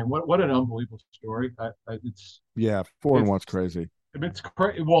keep winning. What an unbelievable story. It's 4-1's crazy. It's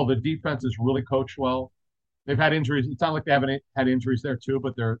crazy. Well, the defense is really coached well. They've had injuries. It's not like they haven't had injuries there too,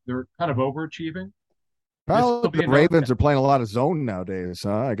 but they're kind of overachieving. Well, the Ravens are playing a lot of zone nowadays,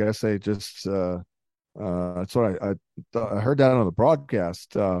 huh? I guess they just that's what I heard that on the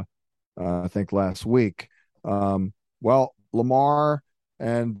broadcast. I think last week. Well, Lamar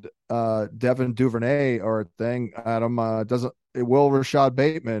and Devin Duvernay are a thing. Adam, will Rashad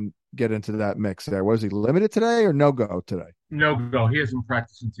Bateman get into that mix there? Was he limited today or no go today? No go. He hasn't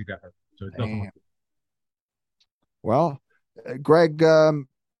practiced since he got hurt, so it doesn't. Well, Greg, when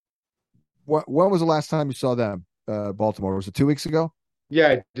was the last time you saw them? Baltimore, was it 2 weeks ago? Yeah,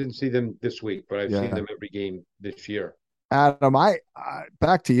 I didn't see them this week, but I've seen them every game this year. Adam, I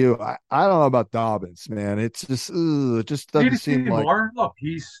back to you. I don't know about Dobbins, man. It's just it just doesn't seem like more. Look,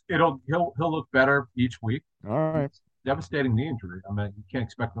 he'll look better each week. All right. It's devastating knee injury. I mean, you can't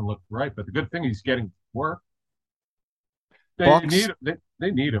expect him to look right, but the good thing he's getting work. They need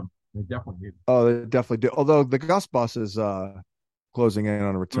him. They definitely need him. Oh, they definitely do. Although the Gus bus is closing in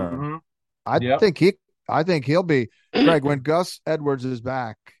on a return. Mm-hmm. I think he'll be Greg when Gus Edwards is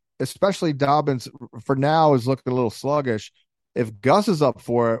back. Especially Dobbins for now is looking a little sluggish. If Gus is up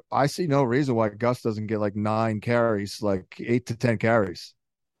for it, I see no reason why Gus doesn't get like 9 carries, like 8 to 10 carries.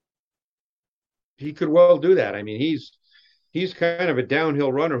 He could well do that. I mean, he's kind of a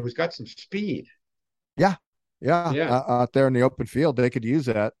downhill runner who's got some speed. Yeah. Out there in the open field, they could use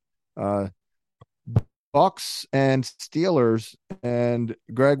that. Bucks and Steelers, and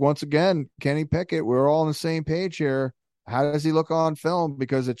Greg, once again, Kenny Pickett, we're all on the same page here. How does he look on film?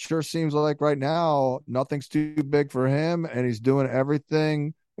 Because it sure seems like right now nothing's too big for him, and he's doing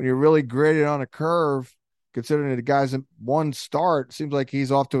everything. When you're really graded on a curve, considering the guy's in one start, it seems like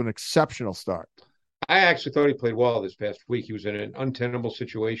he's off to an exceptional start. I actually thought he played well this past week. He was in an untenable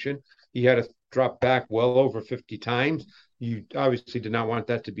situation. He had to drop back well over 50 times. You obviously did not want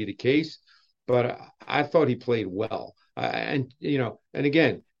that to be the case, but I thought he played well. And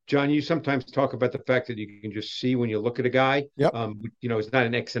again, John, you sometimes talk about the fact that you can just see when you look at a guy. Yep. It's not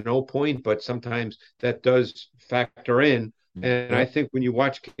an X and O point, but sometimes that does factor in. And I think when you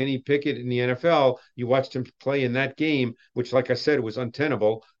watch Kenny Pickett in the NFL, you watched him play in that game, which, like I said, was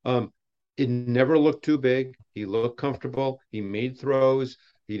untenable. It never looked too big. He looked comfortable. He made throws.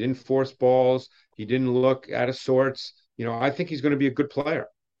 He didn't force balls. He didn't look out of sorts. I think he's going to be a good player.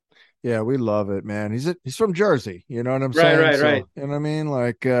 Yeah, we love it, man. He's from Jersey. You know what I'm saying? Right. You know what I mean?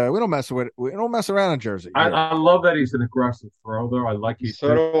 Like we don't mess around in Jersey. I love that he's an aggressive thrower, though. I like he's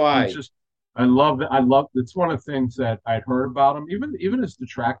so do I. I love that. It's one of the things that I'd heard about him. Even his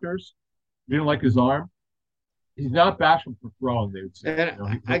detractors didn't like his arm. He's not bashful for throwing, they would say.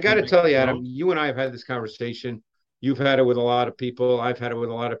 And I got to tell you, Adam, you and I have had this conversation. You've had it with a lot of people. I've had it with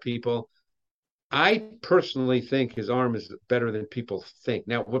a lot of people. I personally think his arm is better than people think.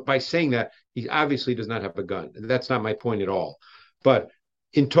 Now, by saying that, he obviously does not have a gun. That's not my point at all. But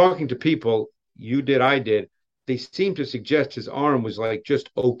in talking to people, you did, I did, they seem to suggest his arm was like just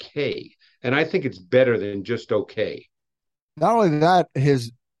okay. And I think it's better than just okay. Not only that,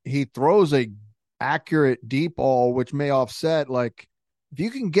 he throws a accurate deep ball, which may offset. Like if you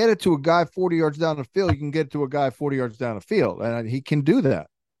can get it to a guy 40 yards down the field, you can get it to a guy 40 yards down the field, and he can do that.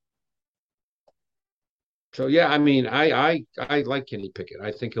 So yeah, I mean, I like Kenny Pickett.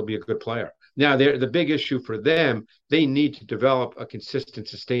 I think he'll be a good player. Now, the big issue for them, they need to develop a consistent,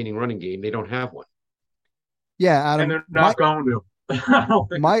 sustaining running game. They don't have one. Yeah, Adam, and they're not going to. I don't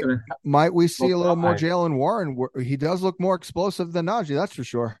think might we see a little more Jaylen Warren? He does look more explosive than Najee, that's for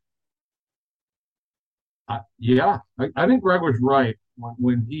sure. Yeah, I think Greg was right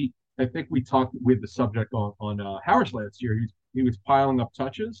when he. I think we talked with the subject on Harris last year. He was piling up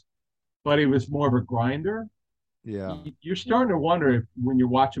touches, but he was more of a grinder. Yeah, you're starting to wonder if when you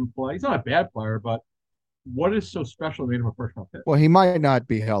watch him play, he's not a bad player, but what is so special that made him a first round pick? Well, he might not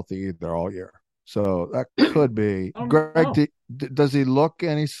be healthy either all year, so that could be. Greg, does he look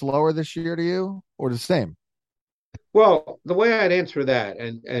any slower this year to you, or the same? Well, the way I'd answer that,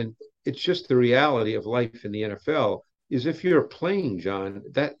 and it's just the reality of life in the NFL, is if you're playing, John,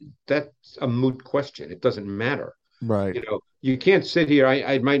 that's a moot question. It doesn't matter. Right. You can't sit here.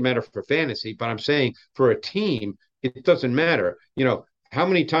 It might matter for fantasy, but I'm saying for a team, it doesn't matter. How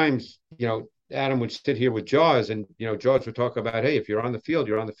many times, Adam would sit here with Jaws and, Jaws would talk about, hey, if you're on the field,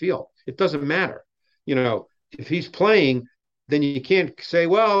 you're on the field. It doesn't matter. If he's playing, then you can't say,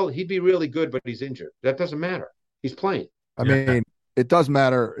 well, he'd be really good, but he's injured. That doesn't matter. He's playing. I mean, it does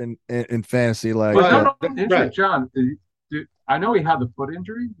matter in fantasy. Like, not injury, right. John. I know he had the foot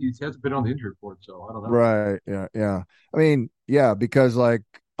injury. He hasn't been on the injury report, so I don't know. Right. Yeah. I mean, yeah, because like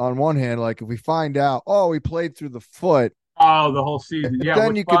on one hand, like if we find out, he played through the foot. Oh, the whole season. Yeah.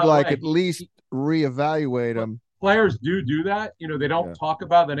 Then you could at least reevaluate him. Players do that. They don't talk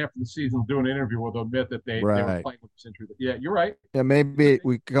about it. Then after the season, do an interview where they'll admit that they were playing with this injury. Yeah, you're right. Yeah, maybe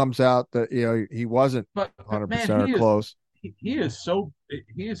it comes out that he wasn't 100% close. He is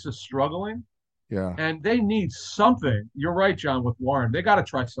just struggling. Yeah. And they need something. You're right, John, with Warren. They got to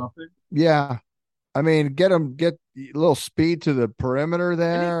try something. Yeah. I mean, get a little speed to the perimeter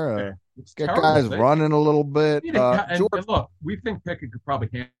there. Get guys running a little bit. And look, we think Pickett could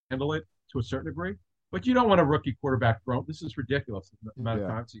probably handle it to a certain degree, but you don't want a rookie quarterback throw. This is ridiculous. The amount of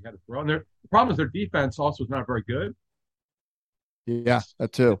times he had to throw. And the problem is their defense also is not very good. Yeah,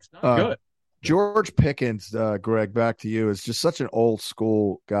 that too. It's not good. George Pickens, Greg, back to you, is just such an old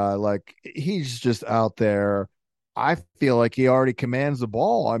school guy. Like, he's just out there. I feel like he already commands the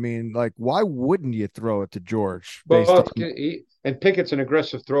ball. I mean, like, why wouldn't you throw it to George? And Pickett's an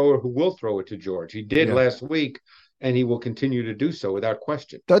aggressive thrower who will throw it to George. He did last week, and he will continue to do so without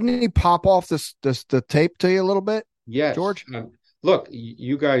question. Doesn't he pop off the tape to you a little bit? Yes. George? Look,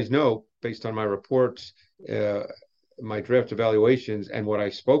 you guys know, based on my reports, my draft evaluations, and what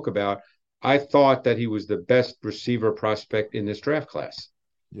I spoke about, I thought that he was the best receiver prospect in this draft class.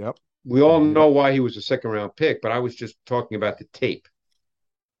 Yep. We all know why he was a second-round pick, but I was just talking about the tape.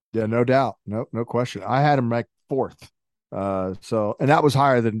 Yeah, no doubt. No question. I had him ranked 4th. And that was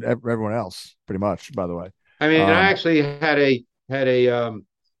higher than everyone else, pretty much, by the way. I mean, I actually had a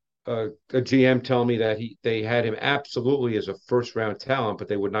GM tell me that they had him absolutely as a first-round talent, but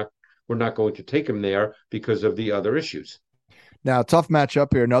they were not going to take him there because of the other issues. Now, tough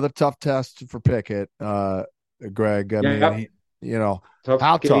matchup here. Another tough test for Pickett, Greg. I mean,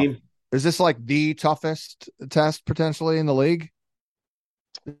 how tough? Is this like the toughest test potentially in the league?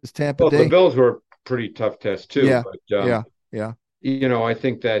 Is Tampa the Bills were a pretty tough test too. Yeah, but, yeah. I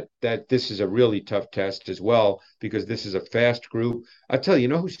think that this is a really tough test as well because this is a fast group. I tell you,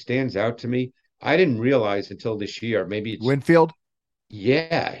 who stands out to me? I didn't realize until this year. Maybe it's Winfield.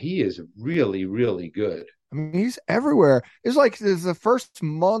 Yeah, he is really, really good. I mean, he's everywhere. It's like the first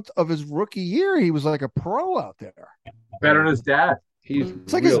month of his rookie year, he was like a pro out there. Better than his dad.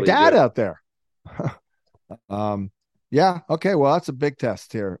 It's like his dad out there. Yeah. Okay. Well, that's a big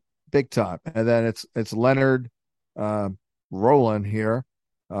test here, big time. And then it's Leonard, Roland here.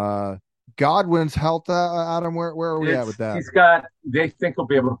 Godwin's health. Adam, where are we at with that? They think he'll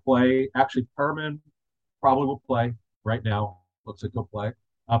be able to play. Actually, Herman probably will play right now. Looks like he'll play.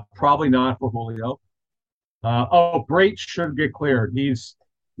 Probably not for Julio. Brate should get cleared. He's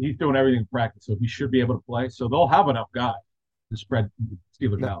doing everything in practice, so he should be able to play. So they'll have enough guys to spread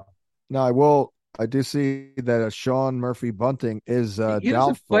Steelers out. No, I do see that Sean Murphy Bunting is he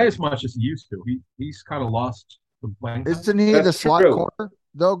doesn't play as much as he used to. He's kind of lost some playing. Isn't he the slot corner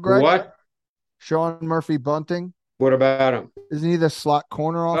though, Greg? What? Sean Murphy Bunting. What about him? Isn't he the slot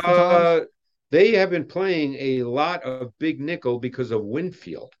corner oftentimes? They have been playing a lot of big nickel because of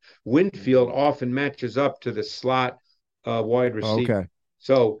Winfield. Winfield often matches up to the slot wide receiver. Okay.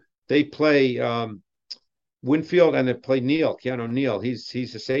 So they play Winfield and they play Keanu Neal. He's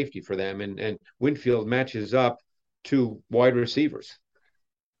a safety for them. And Winfield matches up to wide receivers.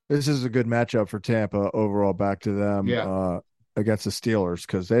 This is a good matchup for Tampa overall, back to them against the Steelers,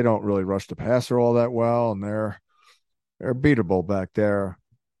 because they don't really rush the passer all that well, and they're beatable back there.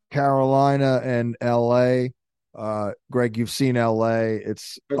 Carolina and LA. Greg, you've seen LA.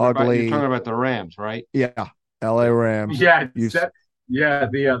 It's ugly. You're talking about the Rams, right? Yeah. LA Rams. Yeah.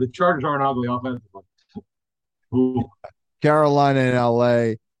 The Chargers aren't ugly offensively. Carolina and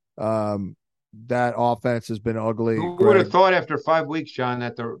LA. That offense has been ugly. Who would have thought after 5 weeks, John,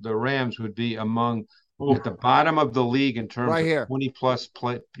 that the Rams would be among at the bottom of the league in terms of 20-plus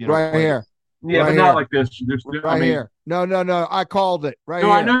play? Here. Yeah, but not like this. Here. No. I called it. Right. No,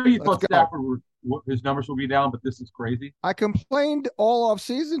 I know you thought Stafford his numbers will be down, but this is crazy. I complained all off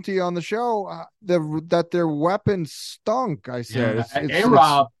season to you on the show that their weapons stunk. I said,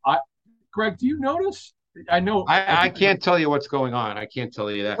 A-Rob, Greg, do you notice? I know. I can't tell you what's going on. I can't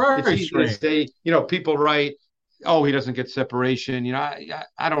tell you that. Very strange. People write oh, he doesn't get separation.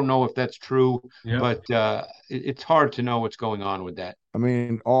 I don't know if that's true, Yeah. but it's hard to know what's going on with that. I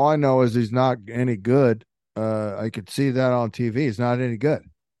mean, all I know is he's not any good. I could see that on TV. He's not any good.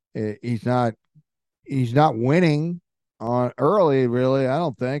 He's not. He's not winning on early. Really, I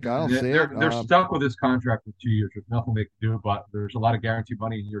don't think. I don't see it. They're stuck with his contract for 2 years. There's nothing they can do. But there's a lot of guaranteed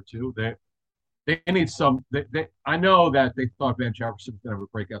money in year two. They need some. I know that they thought Van Jefferson was going to have a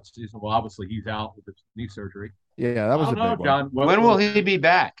breakout season. Well, obviously he's out with his knee surgery. Yeah, that I was a don't know, big one. John. When will he be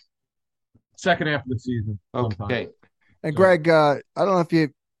back? Second half of the season? Sometime. Okay. And Greg, I don't know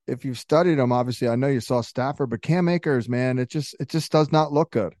if you've studied him. Obviously, I know you saw Stafford, but Cam Akers, man, it just does not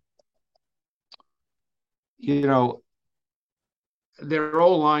look good. You know, their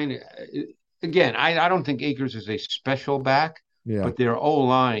O line again. I don't think Akers is a special back, Yeah, but their O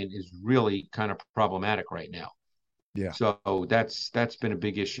line is really kind of problematic right now. yeah. So that's been a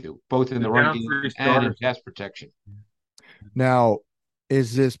big issue, both in They're the run down game three and in starters. pass protection. Now,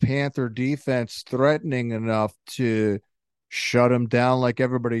 is this Panther defense threatening enough to shut him down like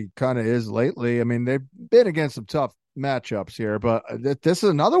everybody kind of is lately? I mean, they've been against some tough matchups here, but this is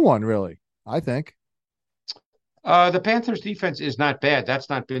another one, really, I think. The Panthers defense is not bad. That's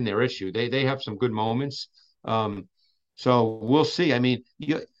not been their issue. They have some good moments. So we'll see. I mean,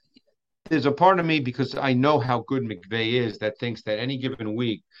 there's a part of me, because I know how good McVay is, that thinks that any given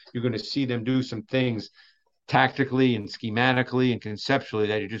week you're going to see them do some things tactically and schematically and conceptually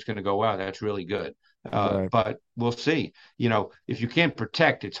that you're just going to go, wow, that's really good. Right. But we'll see. If you can't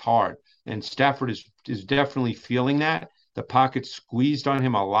protect, it's hard. And Stafford is definitely feeling that. The pocket's squeezed on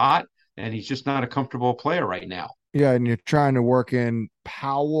him a lot, and he's just not a comfortable player right now. Yeah, and you're trying to work in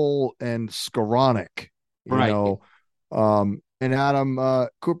Powell and Skoranek, Right. And Adam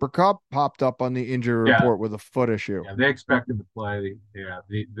Cooper Kupp popped up on the injury Yeah. report with a foot issue. Yeah, they expect him to play. Yeah,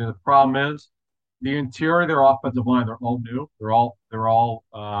 the problem is the interior of their offensive line. They're all new. They're all.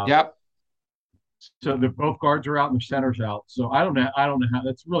 Yep. So both guards are out and the center's out. So I don't know how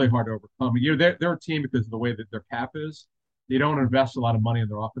that's really hard to overcome. They're a team because of the way that their cap is. They don't invest a lot of money in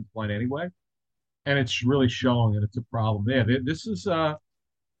their offensive line anyway, and it's really showing, and it's a problem. Yeah, this is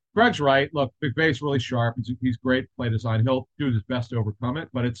Greg's right. Look, McVay's really sharp. He's great play design. He'll do his best to overcome it,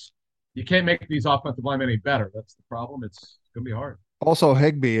 but you can't make these offensive linemen any better. That's the problem. It's gonna be hard. Also,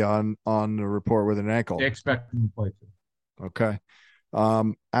 Higbee on the report with an ankle. They expect him to play too. Okay.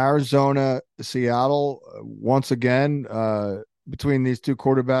 Arizona, Seattle, once again, between these two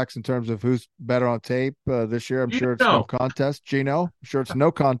quarterbacks in terms of who's better on tape this year, I'm sure it's no contest. Gino, I'm sure it's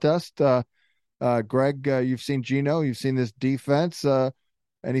no contest. Greg, you've seen Gino, you've seen this defense.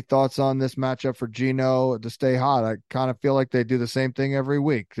 Any thoughts on this matchup for Gino to stay hot? I kind of feel like they do the same thing every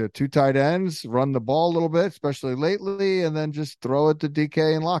week. The two tight ends, run the ball a little bit, especially lately, and then just throw it to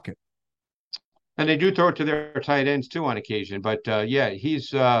DK and lock it. And they do throw it to their tight ends too on occasion. But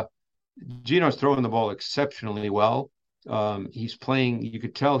Gino's throwing the ball exceptionally well. He's playing, you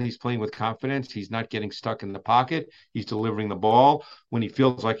could tell he's playing with confidence. He's not getting stuck in the pocket. He's delivering the ball. When he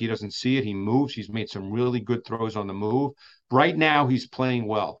feels like he doesn't see it, he moves. He's made some really good throws on the move. Right now, he's playing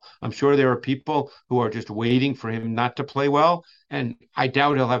well. I'm sure there are people who are just waiting for him not to play well. And I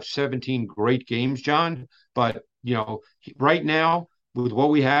doubt he'll have 17 great games, John. But, right now, with what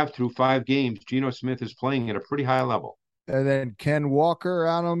we have through 5 games, Geno Smith is playing at a pretty high level. And then Ken Walker,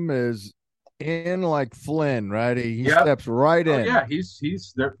 Adam, is in like Flynn, right? He steps right in. Yeah, he's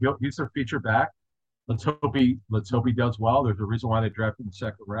their feature back. Let's hope he does well. There's a reason why they drafted in the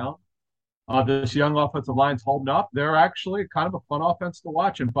second round. This young offensive line's holding up. They're actually kind of a fun offense to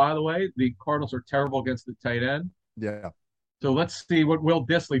watch. And by the way, the Cardinals are terrible against the tight end. Yeah. So let's see what Will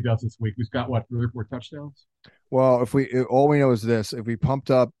Dissly does this week. Who's got 3 or 4 touchdowns? Well, all we know is this: if we pumped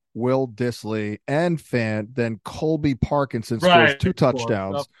up Will Dissly and Fant, then Colby Parkinson scores 2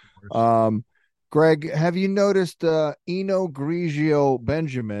 touchdowns. Greg, have you noticed Eno Grigio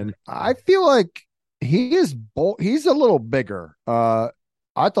Benjamin? I feel like he's a little bigger.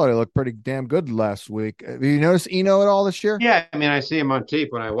 I thought he looked pretty damn good last week. Have you noticed Eno at all this year? Yeah, I mean, I see him on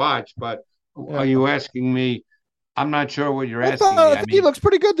tape when I watch, but are you asking me? I'm not sure what you're asking me. I think he looks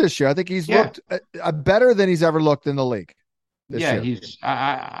pretty good this year. I think he's looked better than he's ever looked in the league. Yeah, year.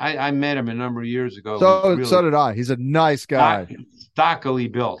 I met him a number of years ago. So did I. He's a nice guy. Stockily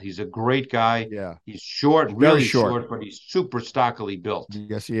built. He's a great guy. Yeah. He's short, really short, but he's super stockily built.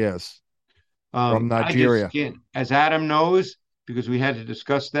 Yes, he is. From Nigeria. As Adam knows, because we had to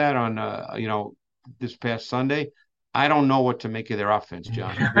discuss that on this past Sunday, I don't know what to make of their offense,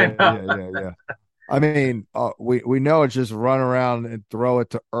 John. Yeah. I mean, we know it's just run around and throw it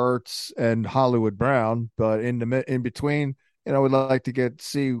to Ertz and Hollywood Brown, but in between, we'd like to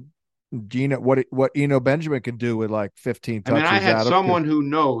see Gino, what Eno Benjamin can do with like 15 I mean, I touches, had Adam. someone who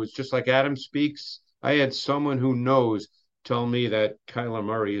knows, just like Adam speaks, I had someone who knows tell me that Kyler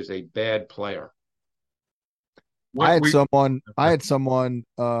Murray is a bad player. I What had we someone I okay. had someone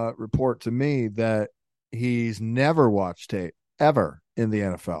report to me that he's never watched tape ever in the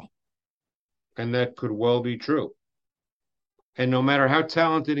NFL. And that could well be true. And no matter how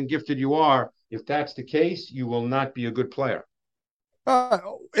talented and gifted you are, if that's the case, you will not be a good player. Uh,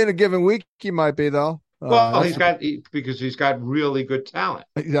 in a given week, he might be though. Well, because he's got really good talent,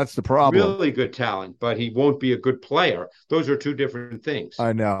 That's the problem. really good talent, but he won't be a good player. Those are two different things.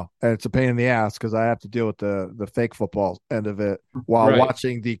 I know, and it's a pain in the ass because I have to deal with the fake football end of it while Right.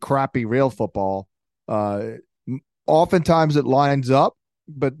 watching the crappy real football. Oftentimes it lines up,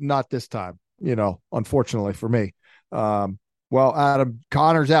 but not this time. Unfortunately for me. Well, Adam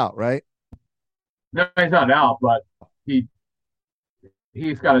Connor's out, right? No, he's not out, but he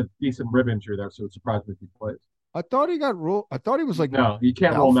he's got a decent rib injury there, so it's surprising if he plays. I thought he got ruled. I thought he was like No, he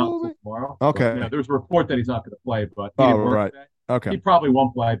can't roll him out doubtful. until tomorrow. But Okay. there's a report that he's not going to play, but he Oh, didn't work right. today. Okay. He probably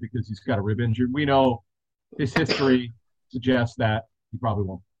won't play because he's got a rib injury. We know his history suggests that he probably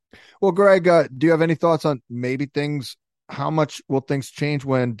won't. Well, Greg, do you have any thoughts on maybe things? How much will things change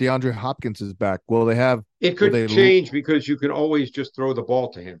when DeAndre Hopkins is back? Will they have? It Will could they? change because you can always just throw the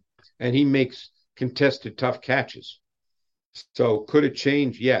ball to him, and he makes contested tough catches. So could it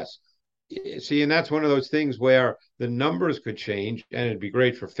change? Yes. See, and that's one of those things where the numbers could change, and it'd be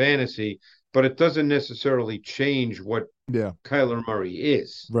great for fantasy, but it doesn't necessarily change what Yeah. Kyler Murray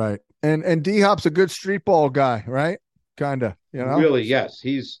is. Right. And D Hop's a good street ball guy, right? Kinda. Really, yes,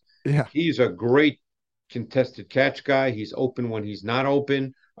 Yeah. he's a great contested catch guy. He's open when he's not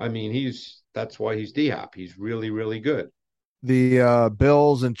open. I mean, he's that's why he's D Hop. He's really, really good. The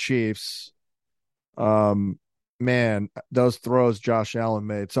Bills and Chiefs. Um, man, those throws Josh Allen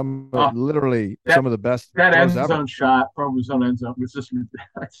made, literally That some of the best that throws end ever. zone shot from his own end zone was just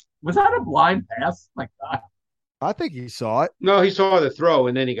was that a blind pass? My God. I think he saw it. No, he saw the throw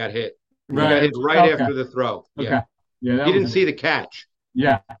and then he got hit. He got hit right Okay. after the throw. Okay. Yeah. Yeah, that He was didn't see the catch.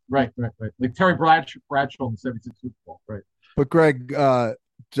 yeah, right. Like Terry Bradshaw in the 76 Super Bowl, right? But Greg,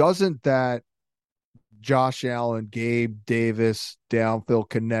 doesn't that Josh Allen, Gabe Davis downfield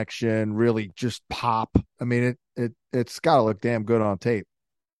connection really just pop? I mean, it's got to look damn good on tape.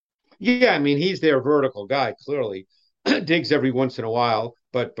 Yeah, I mean, he's their vertical guy, clearly. Diggs every once in a while,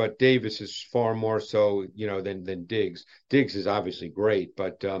 but Davis is far more so, than Diggs. Diggs is obviously great,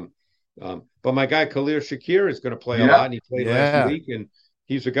 but my guy Khalil Shakir is going to play a lot, and he played last Yeah. week, and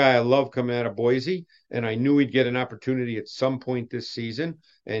he's a guy I love coming out of Boise, and I knew he'd get an opportunity at some point this season,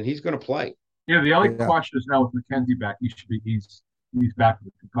 and he's going to play. The only Yeah. question is now with McKenzie back, he's back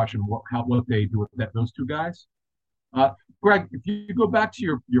with concussion. What they do with those two guys? Greg, if you go back to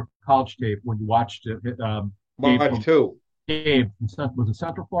your college tape when you watched it, Watch too. Gabe was it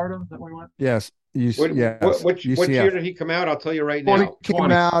Central Florida? Is that where he went? Yes. What UCF. year did he come out? I'll tell you right 20, now. Came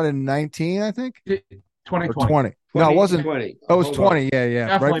out in 19, I think, or 2020. 20. No, it wasn't. 2020. Oh, it was Hold 20. on. Yeah.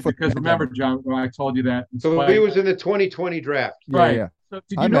 Definitely, Right. because remember, John, when I told you that. So he was in the 2020 draft. right. Yeah. So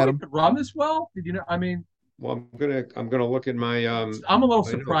did I you met know he him. could run this well? Did you know? I mean, Well, I'm gonna look at my I'm a little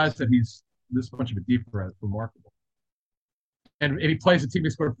my surprised that he's this much of a deep threat. It's remarkable. And he plays a team he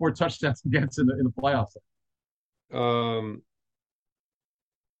scored 4 touchdowns against in the playoffs. notes.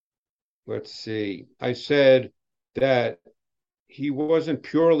 Let's see. I said that he wasn't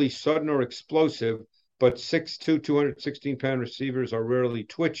purely sudden or explosive, but 6'2", 216-pound receivers are rarely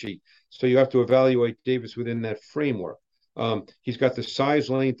twitchy. So you have to evaluate Davis within that framework. He's got the size,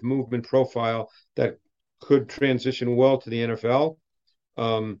 length, movement profile that could transition well to the NFL.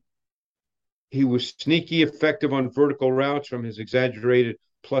 He was sneaky effective on vertical routes from his exaggerated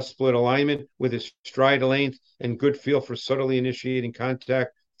plus split alignment with his stride length and good feel for subtly initiating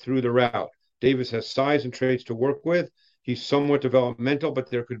contact through the route. Davis has size and traits to work with. He's somewhat developmental,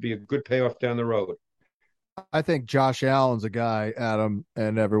 but there could be a good payoff down the road. I think Josh Allen's a guy, Adam,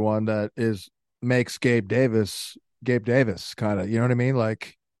 and everyone that makes Gabe Davis kind of, you know what I mean?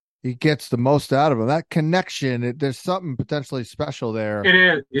 Like he gets the most out of him. That connection, there's something potentially special there.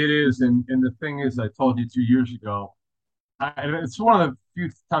 It is, and the thing is, I told you 2 years ago. It's one of the few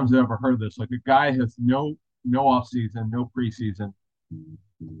times I've ever heard this. Like a guy has no off season, no preseason,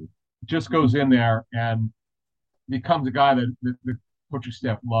 just goes in there and becomes a guy that the coaching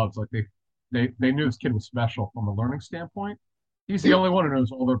staff loves. Like they knew this kid was special from a learning standpoint. He's the only one who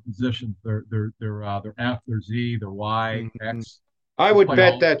knows all their positions, their F, their Z, their Y, X. I would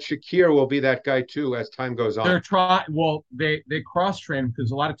bet that Shakir will be that guy too as time goes on. They're trying. Well, they cross train him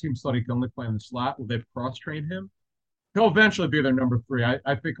because a lot of teams thought he could only play in the slot. Well, they've cross trained him, He'll eventually be their number three.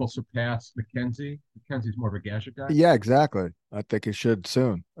 I think he'll surpass McKenzie. McKenzie's more of a gadget guy. Yeah, exactly. I think he should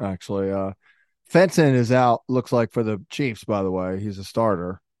soon, actually. Fenton is out, looks like, for the Chiefs, by the way. He's a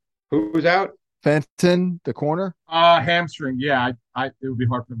starter. Who's out? Fenton, the corner? Hamstring. Yeah, it would be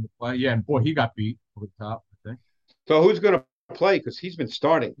hard for him to play. Yeah, and boy, he got beat over the top, I think. So who's going to play? Because he's been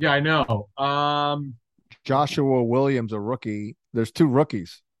starting. Yeah, I know. Joshua Williams, a rookie. There's two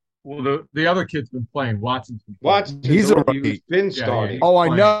rookies. Well, the other kid's been playing. Watson's been playing. Watson's He's a already rookie. been Yeah, starting. Oh, I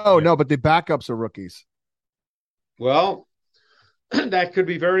playing, know. yeah. No, but the backups are rookies. Well, that could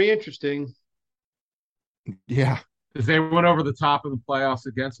be very interesting. Yeah. Because they went over the top of the playoffs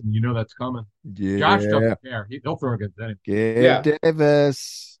against him. You know that's coming. Yeah. Josh doesn't care. He'll throw against anyone. Gabe Yeah.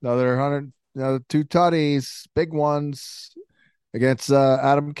 Davis, another two tutties, big ones against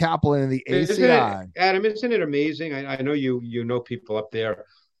Adam Kaplan in the ACI. Adam, isn't it amazing? I know you know people up there.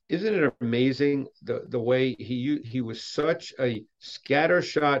 Isn't it amazing the way he was such a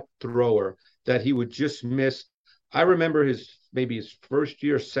scattershot thrower that he would just miss? I remember maybe his first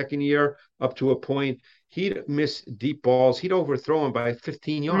year, second year, up to a point, he'd miss deep balls. He'd overthrow him by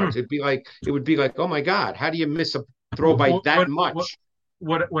 15 yards. It would be like, oh my God, how do you miss a throw by that much?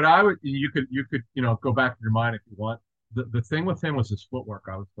 What I would you could go back in your mind if you want. The thing with him was his footwork.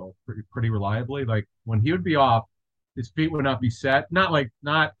 I was told pretty reliably. Like when he would be off, his feet would not be set. Not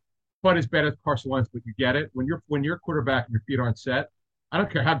quite as bad as Carson Wentz, but you get it. When you're quarterback and your feet aren't set, I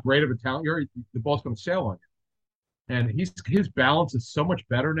don't care how great of a talent you are, the ball's going to sail on you. And his balance is so much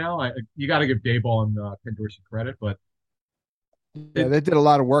better now. You got to give Daboll and Ken Dorsey credit, but Yeah, they did a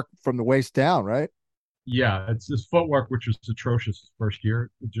lot of work from the waist down, right? yeah, it's his footwork, which was atrocious his first year,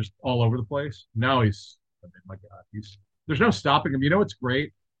 just all over the place. Now I mean, my God, there's no stopping him. You know what's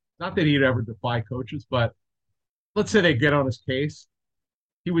great? Not that he'd ever defy coaches, but let's say they get on his case,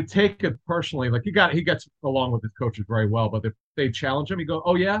 he would take it personally. Like he gets along with his coaches very well, but if they challenge him, he go,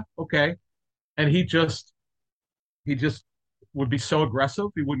 "Oh yeah, okay," and he just would be so aggressive,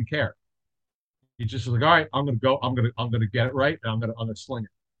 he wouldn't care. He just was like, all right, I'm gonna go, I'm gonna get it right, and I'm gonna sling it.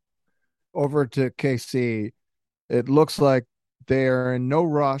 Over to KC. It looks like they're in no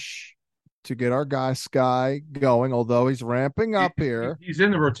rush to get our guy Sky going, although he's ramping up here. He's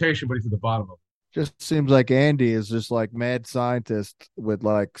in the rotation, but he's at the bottom of it. Just seems like Andy is just like mad scientist with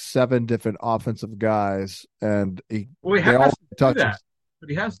like 7 different offensive guys, and He has to do that, but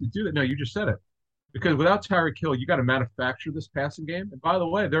he has to do that. No, you just said it. Because without Tyreek Hill, you got to manufacture this passing game. And by the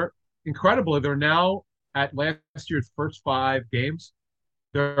way, they're now at last year's first 5 games.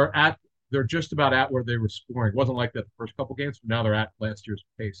 They're just about at where they were scoring. It wasn't like that the first couple games, but now they're at last year's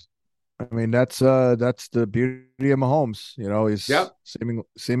pace. I mean, that's the beauty of Mahomes. He's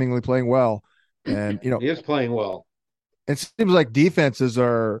seemingly playing well, and he is playing well. It seems like defenses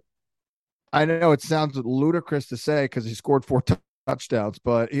are. I know it sounds ludicrous to say because he scored 4 touchdowns,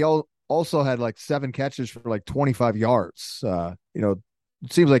 but he also had like 7 catches for like 25 yards. It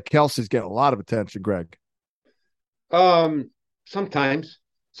seems like Kelsey's getting a lot of attention, Greg.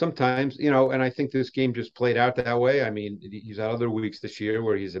 Sometimes, and I think this game just played out that way. I mean, he's had other weeks this year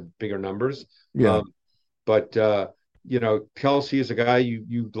where he's at bigger numbers. Yeah. But Kelsey is a guy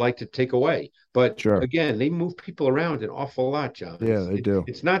you'd like to take away. But Sure. Again, they move people around an awful lot, John. Yeah, they do.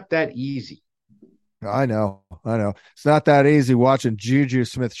 It's not that easy. I know. It's not that easy watching Juju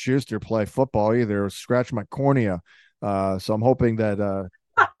Smith-Schuster play football either. Scratch my cornea. So I'm hoping that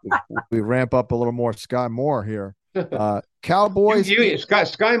we ramp up a little more Sky Moore here. Cowboys.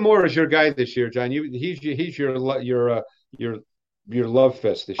 Sky Moore is your guy this year, John. He's your love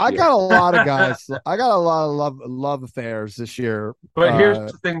fest this year. I got a lot of guys. I got a lot of love affairs this year. But here's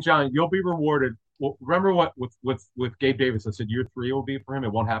the thing, John. You'll be rewarded. Well, remember what with Gabe Davis? I said year 3 will be for him.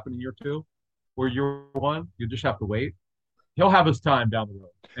 It won't happen in year 2 or year 1. You just have to wait. He'll have his time down the road.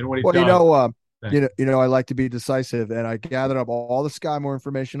 And when he does, I like to be decisive, and I gathered up all the Sky Moore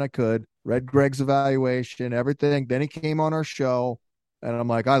information I could, read Greg's evaluation, everything. Then he came on our show, and I'm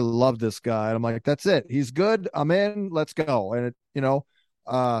like, I love this guy. And I'm like, that's it. He's good. I'm in. Let's go. And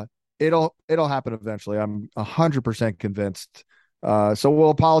it'll happen eventually. I'm 100% convinced. So we'll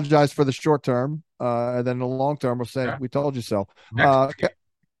apologize for the short term, and then in the long term, we'll say we told you so.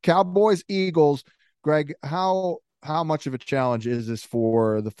 Cowboys, Eagles. Greg, how much of a challenge is this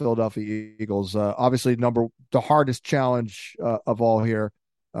for the Philadelphia Eagles? Obviously, the hardest challenge of all here.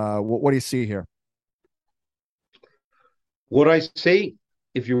 What do you see here? What I see,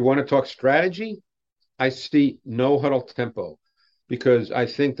 if you want to talk strategy, I see no huddle tempo, because I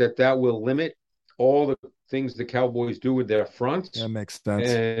think that will limit all the things the Cowboys do with their fronts. That makes sense.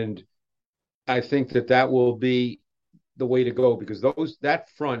 And I think that will be the way to go, because that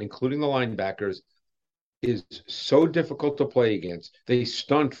front, including the linebackers, is so difficult to play against. They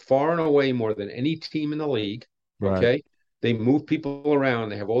stunt far and away more than any team in the league. Right. Okay. They move people around.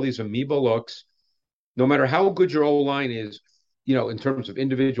 They have all these amoeba looks. No matter how good your O line is, in terms of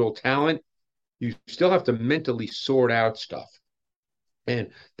individual talent, you still have to mentally sort out stuff. And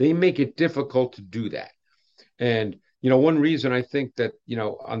they make it difficult to do that. And, one reason I think that,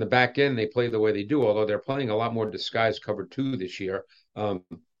 on the back end, they play the way they do, although they're playing a lot more disguise cover two this year than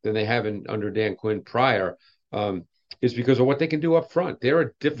they have under Dan Quinn prior, is because of what they can do up front. They're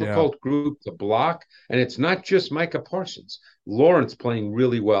a difficult group to block. And it's not just Micah Parsons. Lawrence playing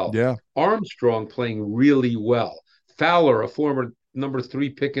really well. Yeah. Armstrong playing really well. Fowler, a former number 3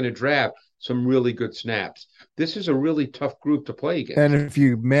 pick in a draft, some really good snaps. This is a really tough group to play against. And if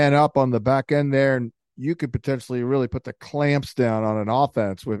you man up on the back end there, you could potentially really put the clamps down on an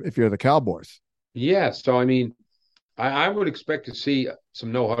offense if you're the Cowboys. Yeah. So, I would expect to see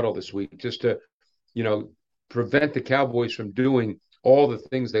some no huddle this week just to, prevent the Cowboys from doing all the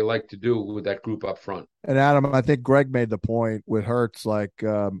things they like to do with that group up front. And Adam, I think Greg made the point with Hurts, like,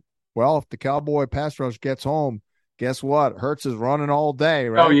 if the Cowboy pass rush gets home, guess what? Hurts is running all day,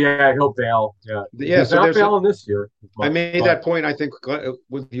 right? Oh, yeah, he'll bail. Yeah. He's not bailing this year. I made that point, I think,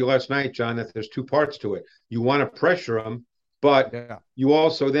 with you last night, John, that there's two parts to it. You want to pressure them, but you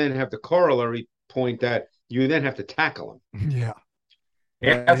also then have the corollary point that you then have to tackle them. Yeah.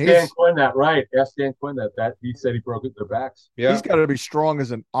 Ask Dan Quinn that, right. Ask Dan Quinn that he said he broke their backs. Yeah. He's got to be strong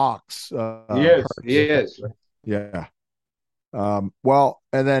as an ox. He is. He is. Yeah. Well,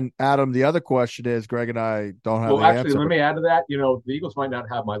 and then Adam, the other question is, Greg and I don't have the answer. Let me add to that. The Eagles might not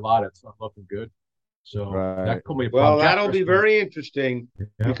have my lot. It's not looking good. So that could be a problem. Well, that'll be very interesting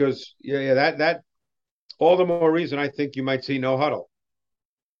because that all the more reason I think you might see no huddle.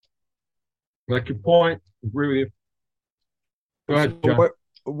 Like your point, agree with you. Go ahead, John.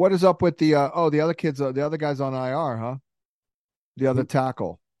 What is up with the other kids, the other guys on IR, huh? The other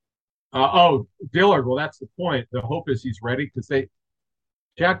tackle. Dillard. Well, that's the point. The hope is he's ready because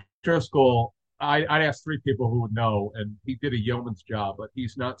Jack Driscoll, I'd ask 3 people who would know, and he did a yeoman's job, but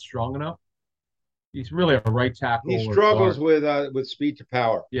he's not strong enough. He's really a right tackle. He struggles with speed to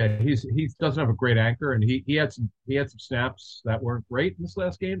power. Yeah, he doesn't have a great anchor, and he had some snaps that weren't great in this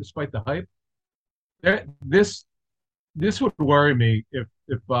last game, despite the hype. This would worry me if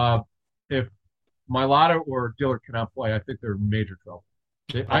Mailata or Dillard cannot play. I think they're in major trouble.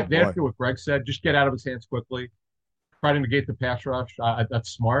 They have to do what Greg said. Just get out of his hands quickly. Try to negate the pass rush. That's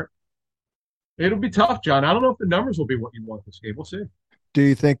smart. It'll be tough, John. I don't know if the numbers will be what you want this game. We'll see. Do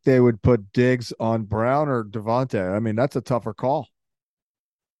you think they would put Diggs on Brown or Devontae? I mean, that's a tougher call.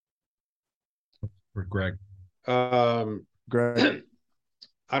 For Greg. Greg.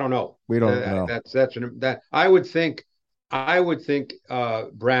 I don't know. We don't know. That I would think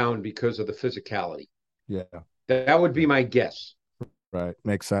Brown because of the physicality. Yeah. That would be my guess. Right.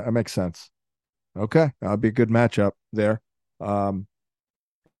 Makes sense. That makes sense. Okay. That'll be a good matchup there.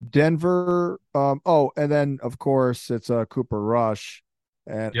 Denver. And then of course it's Cooper Rush.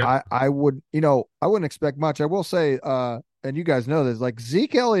 And I wouldn't expect much. I will say, and you guys know this, like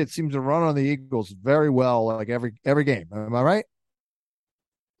Zeke Elliott seems to run on the Eagles very well, like every game. Am I right?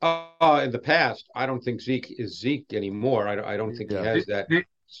 In the past, I don't think Zeke is Zeke anymore. I don't think he has that. The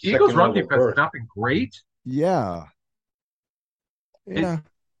Eagles' run defense has not been great. Yeah. It's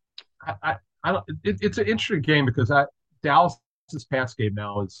an interesting game because Dallas's pass game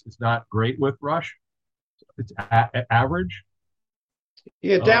now is not great with Rush. It's average.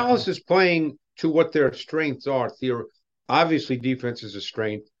 Yeah, Dallas is playing to what their strengths are. Obviously, defense is a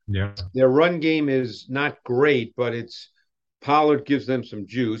strength. Yeah, their run game is not great, but Pollard gives them some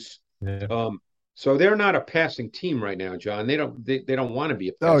juice. Yeah. So they're not a passing team right now, John. They don't want to be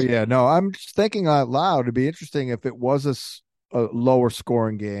a passing team. No. I'm just thinking out loud. It'd be interesting if it was a lower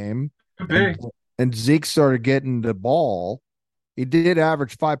scoring game. And Zeke started getting the ball. He did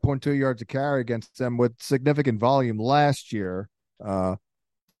average 5.2 yards a carry against them with significant volume last year. Though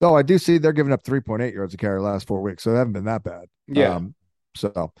I do see they're giving up 3.8 yards a carry last 4 weeks, so they haven't been that bad. Yeah.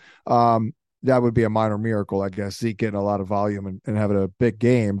 That would be a minor miracle, I guess. Zeke getting a lot of volume and having a big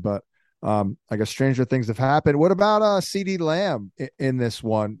game, but I guess stranger things have happened. What about CeeDee Lamb in this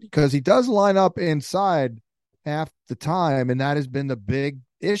one? Because he does line up inside half the time, and that has been the big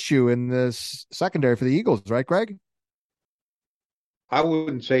issue in this secondary for the Eagles, right, Greg? I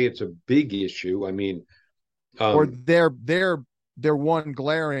wouldn't say it's a big issue. I mean, or they're one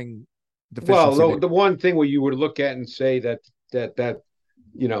glaring deficiency. Well, the one thing where you would look at and say that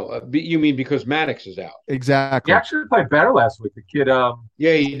you mean because Maddox is out? Exactly. He actually played better last week. The kid.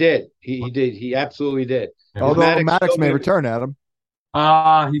 Yeah, he did. He did. He absolutely did. Although Maddox may return, Adam.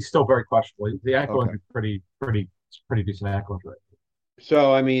 He's still very questionable. The ankle Okay. injury pretty decent ankle injury.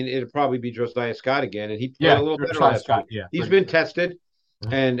 So I mean, it'll probably be Josiah Scott again, and he played a Yeah, little better Travis last Scott. week. Yeah, He's pretty been good. tested, Yeah.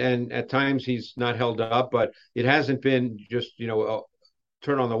 and at times he's not held up, but it hasn't been just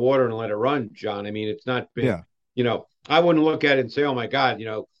turn on the water and let it run, John. I mean, it's not been Yeah. I wouldn't look at it and say, oh my God,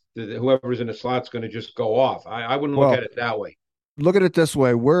 whoever's in the slot's going to just go off. I wouldn't look Well, at it that way. look at it this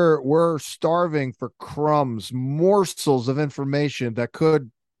way: we're starving for crumbs, morsels of information that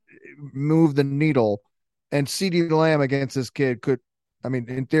could move the needle, and CD Lamb against this kid could. I mean,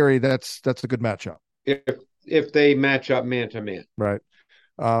 in theory, that's a good matchup, If if they match up man to man. right?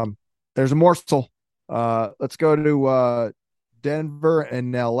 There's a morsel. Let's go to Denver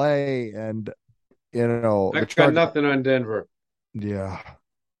and LA, and I the got charge. nothing on Denver. Yeah.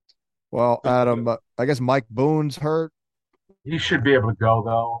 Well, Adam, I guess Mike Boone's hurt. He should be able to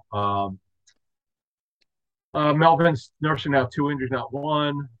go though. Melvin's nursing now 2 injuries, not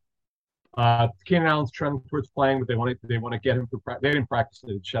one. Keenan Allen's trending towards playing, but they want to get him to practice. They didn't practice;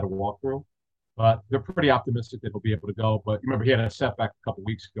 they had a walkthrough, but they're pretty optimistic that he'll be able to go. But remember, he had a setback a couple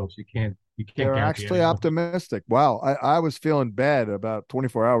weeks ago, so you can't They're guarantee actually anyone. optimistic. Wow, I was feeling bad about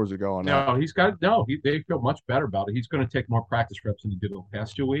 24 hours ago on that. No, he's got no. They feel much better about it. He's going to take more practice reps than he did the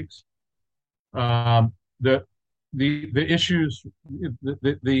past 2 weeks. Um, the the issues.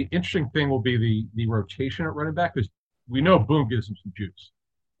 The interesting thing will be the rotation at running back because we know Boone gives him some juice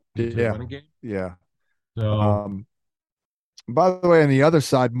into the Yeah, running game. yeah. So, Um, by the way, on the other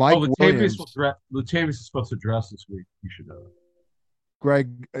side, Mike Williams. Latavius is supposed to dress this week. You should know that.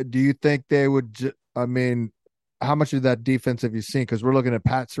 Greg, do you think they would? I mean, how much of that defense have you seen? Because we're looking at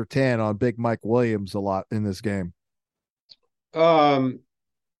Pat Sertan on Big Mike Williams a lot in this game. Um,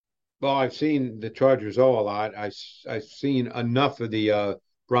 well, I've seen the Chargers a lot. I've seen enough of the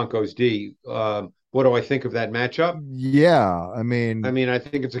Broncos D. What do I think of that matchup? Yeah, I mean, I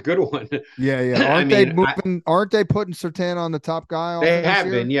think it's a good one. yeah. I Aren't they mean, moving? Aren't they putting Sertan on the top guy they often this have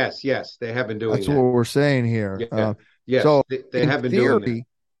year? been, yes, they have been doing That's what that. we're saying here. Yeah, yes, So they have been doing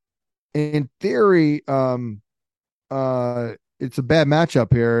that. in theory, it's a bad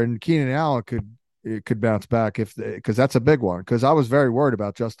matchup here, and Keenan Allen could bounce back because that's a big one. Because I was very worried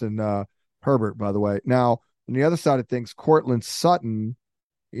about Justin Herbert, by the way. Now on the other side of things, Cortland Sutton,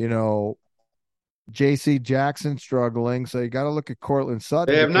 you know, J.C. Jackson struggling, so you got to look at Cortland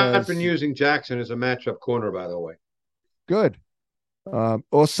Sutton They have not been because using Jackson as a matchup corner, by the way. good.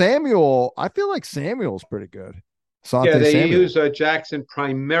 Well, Samuel, I feel like Samuel's pretty good. Yeah, Sante they Samuel. use Jackson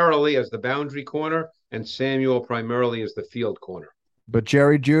primarily as the boundary corner and Samuel primarily as the field corner. But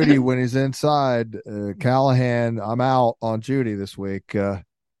Jerry Judy, when he's inside, Callahan, I'm out on Judy this week.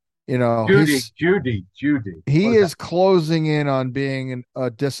 He What is is that? closing in on being a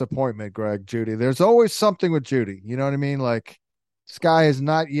disappointment, Greg. Judy. There's always something with Judy. You know what I mean? Like Sky has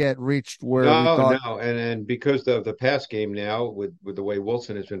not yet reached where we No, thought. no, and because of the pass game now with the way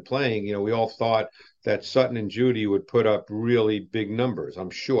Wilson has been playing, we all thought that Sutton and Judy would put up really big numbers.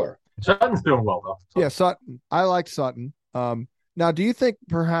 I'm sure. Sutton's doing well though. Yeah, Sutton. I like Sutton. Now, do you think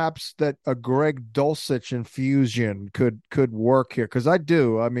perhaps that a Greg Dulcich infusion could work here? Because I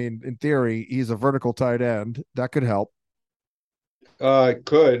do. I mean, in theory, he's a vertical tight end. That could help.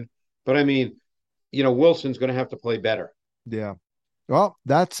 Could, but I mean, Wilson's going to have to play better. Yeah. Well,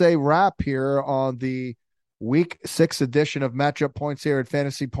 that's a wrap here on the week 6 edition of Matchup Points here at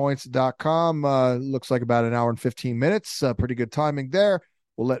fantasypoints.com. Looks like about an hour and 15 minutes. Pretty good timing there.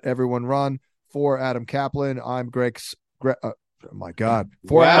 We'll let everyone run. For Adam Kaplan, I'm oh my God.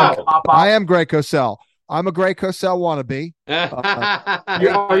 For Wow. Adam, I am Greg Cosell. I'm a Greg Cosell wannabe.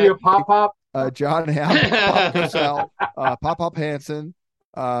 Are you a pop? John Pop Cosell, Pop Hansen,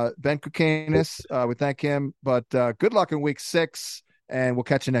 Ben Kukanis. We thank him. But good luck in week 6, and we'll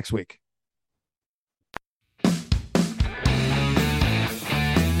catch you next week.